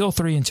 they're still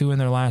 3-2 in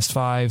their last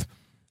 5,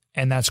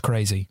 and that's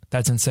crazy.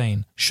 That's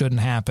insane.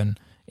 Shouldn't happen.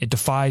 It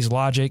defies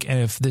logic, and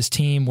if this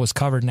team was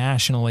covered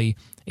nationally,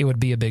 it would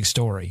be a big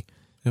story.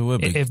 It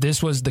would be. If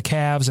this was the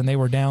Cavs and they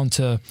were down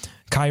to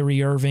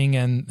Kyrie Irving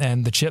and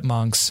the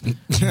Chipmunks, then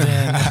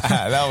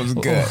that was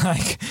good.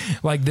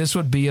 Like this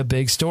would be a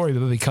big story,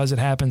 but because it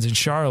happens in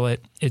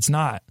Charlotte, it's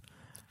not.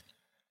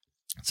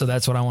 So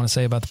that's what I want to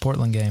say about the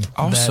Portland game.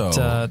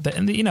 Also,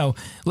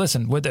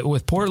 listen,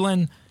 with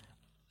Portland,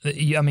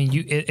 I mean,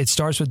 it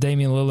starts with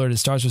Damian Lillard. It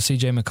starts with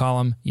C.J.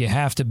 McCollum. You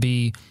have to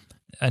be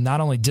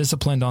not only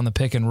disciplined on the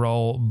pick and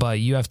roll, but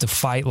you have to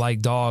fight like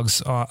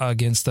dogs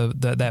against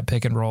that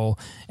pick and roll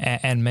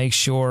and make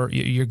sure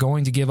you're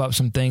going to give up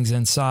some things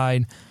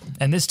inside.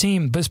 And this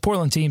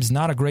Portland team is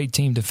not a great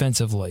team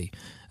defensively.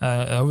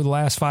 Over the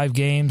last 5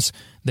 games,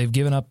 they've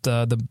given up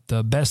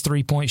the best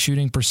 3-point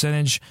shooting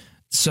percentage.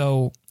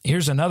 So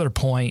here's another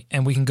point,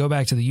 and we can go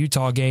back to the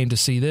Utah game to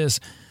see this.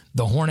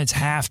 The Hornets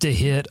have to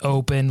hit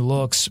open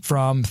looks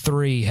from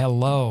 3.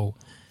 Hello.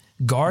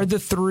 Guard the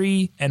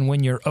 3, and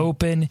when you're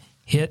open,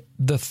 hit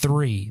the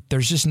 3.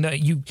 There's just no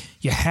you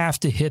have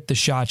to hit the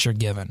shots you're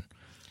given.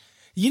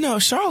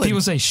 Charlotte.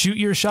 People say shoot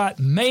your shot,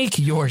 make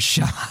your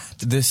shot.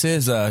 This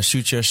is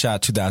Shoot Your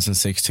Shot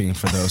 2016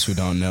 for those who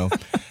don't know.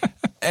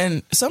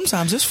 And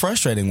sometimes it's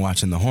frustrating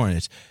watching the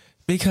Hornets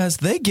because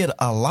they get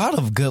a lot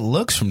of good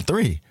looks from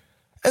 3.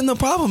 And the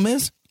problem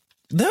is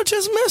they'll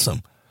just miss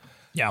them.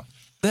 Yeah.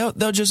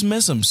 They'll just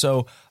miss them.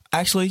 So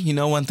actually,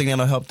 one thing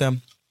that'll help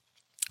them?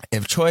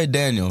 If Troy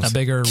Daniels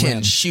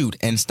can shoot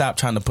and stop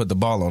trying to put the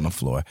ball on the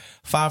floor,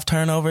 5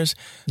 turnovers,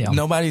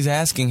 nobody's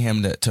asking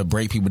him to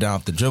break people down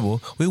off the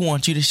dribble. We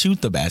want you to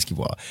shoot the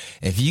basketball.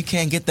 If you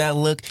can't get that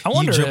look,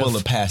 you dribble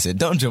to pass it.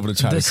 Don't dribble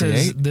to try to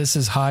create. This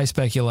is high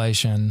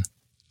speculation.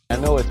 I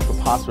know it's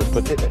preposterous,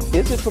 but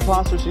is it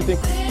preposterous, you think?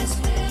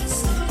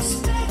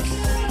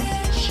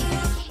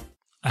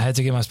 I had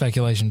to get my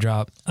speculation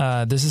drop.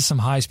 This is some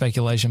high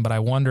speculation, but I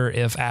wonder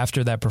if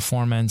after that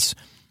performance,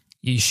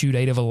 you shoot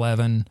 8 of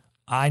 11.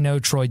 I know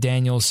Troy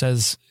Daniels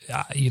says,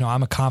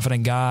 I'm a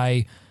confident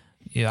guy.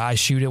 I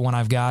shoot it when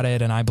I've got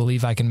it, and I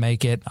believe I can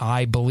make it.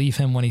 I believe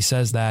him when he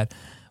says that.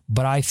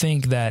 But I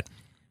think that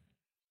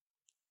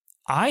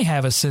I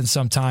have a sense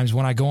sometimes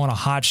when I go on a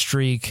hot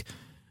streak,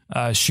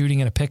 shooting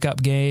in a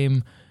pickup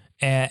game,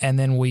 and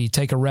then we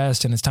take a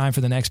rest and it's time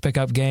for the next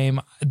pickup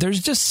game,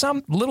 there's just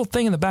some little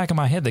thing in the back of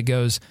my head that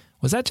goes,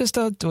 was that just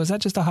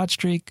a hot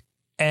streak?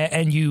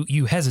 And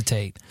you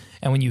hesitate.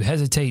 And when you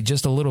hesitate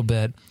just a little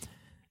bit,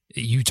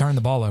 you turn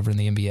the ball over in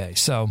the NBA.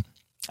 So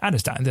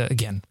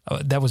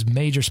that was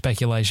major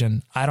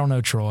speculation. I don't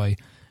know Troy,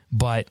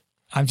 but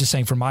I'm just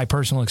saying from my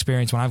personal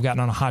experience, when I've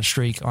gotten on a hot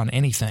streak on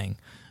anything,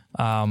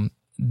 when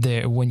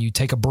you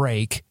take a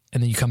break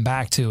and then you come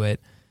back to it,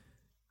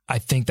 I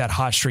think that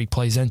hot streak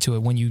plays into it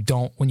when you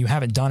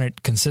haven't done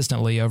it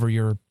consistently over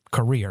your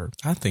career.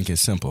 I think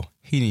it's simple.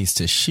 He needs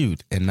to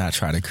shoot and not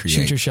try to create.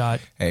 Shoot your shot.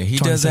 Hey, he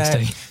does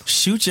that.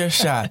 Shoot your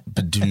shot,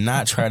 but do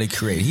not try to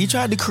create. He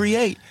tried to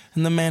create,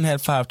 and the man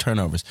had 5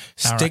 turnovers.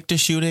 Stick to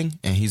shooting,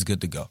 and he's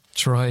good to go.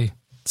 Troy,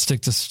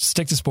 stick to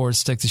sports,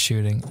 stick to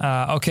shooting.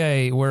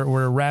 Okay,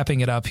 we're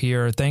wrapping it up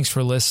here. Thanks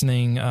for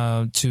listening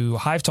to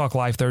Hive Talk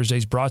Live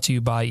Thursdays, brought to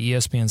you by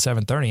ESPN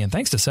 730, and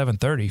thanks to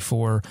 730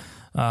 for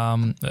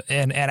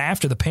and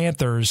after the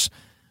Panthers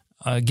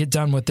get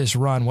done with this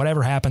run,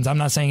 whatever happens, I'm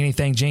not saying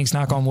anything, jinx,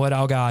 knock on wood,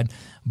 oh God,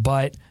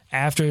 but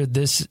after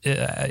this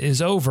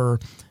is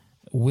over,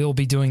 we'll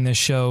be doing this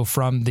show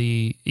from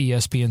the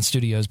ESPN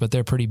studios, but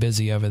they're pretty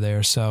busy over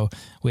there, so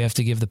we have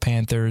to give the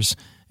Panthers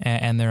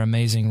and their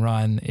amazing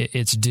run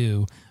its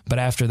due. But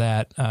after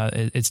that,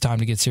 it's time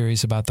to get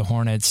serious about the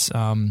Hornets,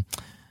 and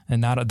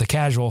not the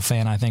casual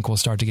fan, I think, will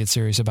start to get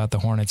serious about the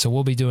Hornets. So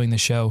we'll be doing the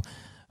show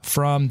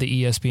from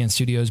the ESPN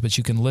studios, but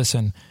you can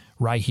listen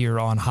right here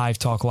on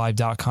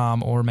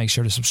hivetalklive.com, or make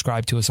sure to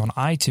subscribe to us on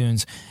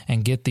iTunes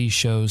and get these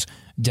shows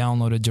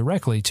downloaded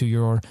directly to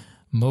your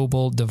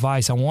mobile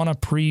device. I want to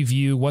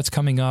preview what's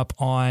coming up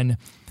on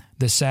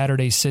the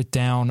Saturday sit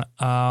down.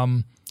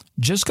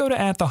 Just go to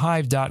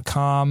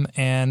atthehive.com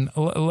and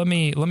let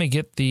me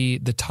get the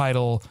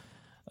title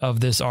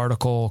of this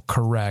article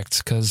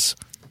correct, because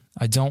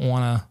I don't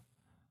want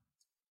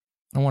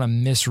to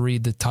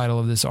misread the title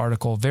of this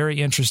article.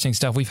 Very interesting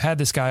stuff. We've had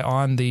this guy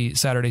on the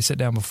Saturday Sit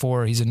Down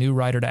before. He's a new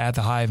writer to At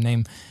the Hive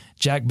named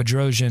Jack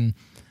Bedrosian,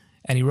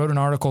 and he wrote an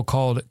article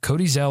called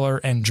Cody Zeller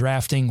and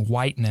Drafting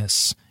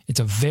Whiteness. It's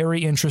a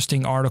very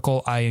interesting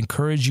article. I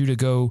encourage you to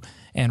go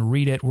and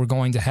read it. We're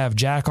going to have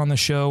Jack on the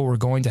show. We're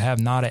going to have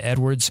Nada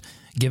Edwards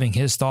giving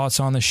his thoughts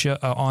on the show,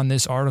 on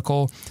this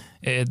article.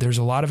 There's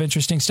a lot of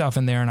interesting stuff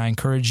in there, and I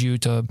encourage you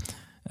to,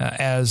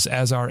 as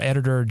our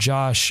editor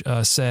Josh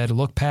said,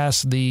 look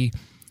past the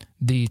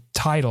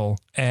title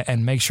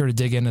and make sure to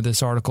dig into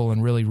this article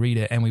and really read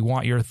it. And we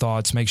want your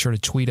thoughts. Make sure to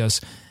tweet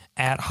us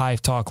at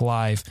Hive Talk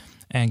Live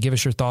and give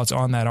us your thoughts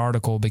on that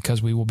article,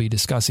 because we will be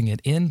discussing it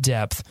in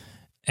depth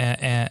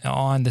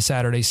on the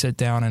Saturday sit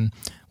down. And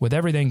with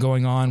everything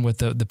going on with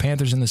the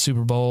Panthers in the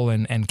Super Bowl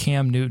and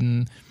Cam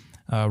Newton,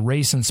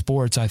 race in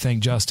sports, I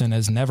think, Justin,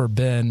 has never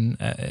been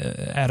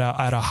at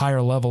a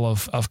higher level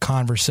of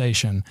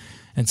conversation.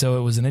 And so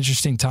it was an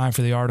interesting time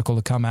for the article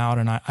to come out,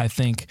 and I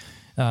think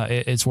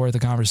it's worth a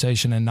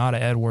conversation. And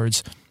Nada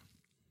Edwards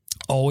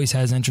always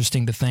has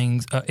interesting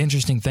things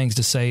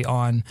to say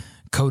on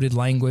coded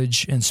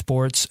language in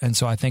sports, and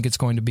so I think it's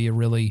going to be a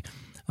really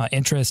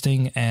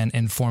interesting and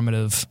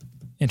informative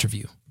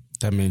interview.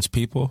 That means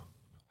people,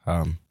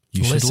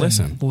 you should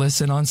listen.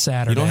 Listen on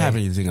Saturday. You don't have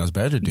anything else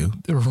better to do,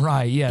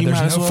 right? Yeah,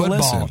 there's no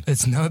football.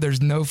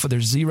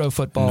 There's zero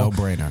football. No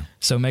brainer.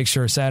 So make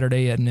sure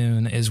Saturday at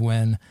noon is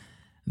when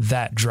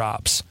that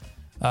drops.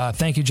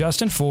 Thank you,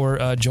 Justin,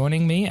 for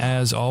joining me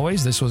as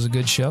always. This was a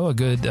good show, a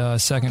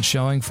good second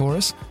showing for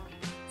us.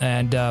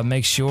 And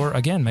make sure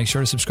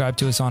to subscribe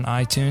to us on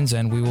iTunes,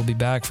 and we will be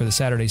back for the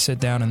Saturday sit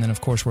down. And then, of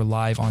course, we're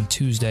live on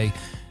Tuesday,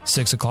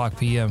 6 o'clock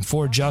p.m.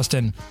 For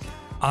Justin,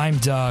 I'm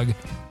Doug,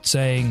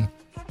 saying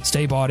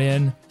stay bought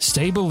in,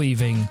 stay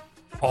believing,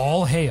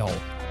 all hail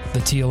the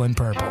teal and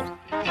purple.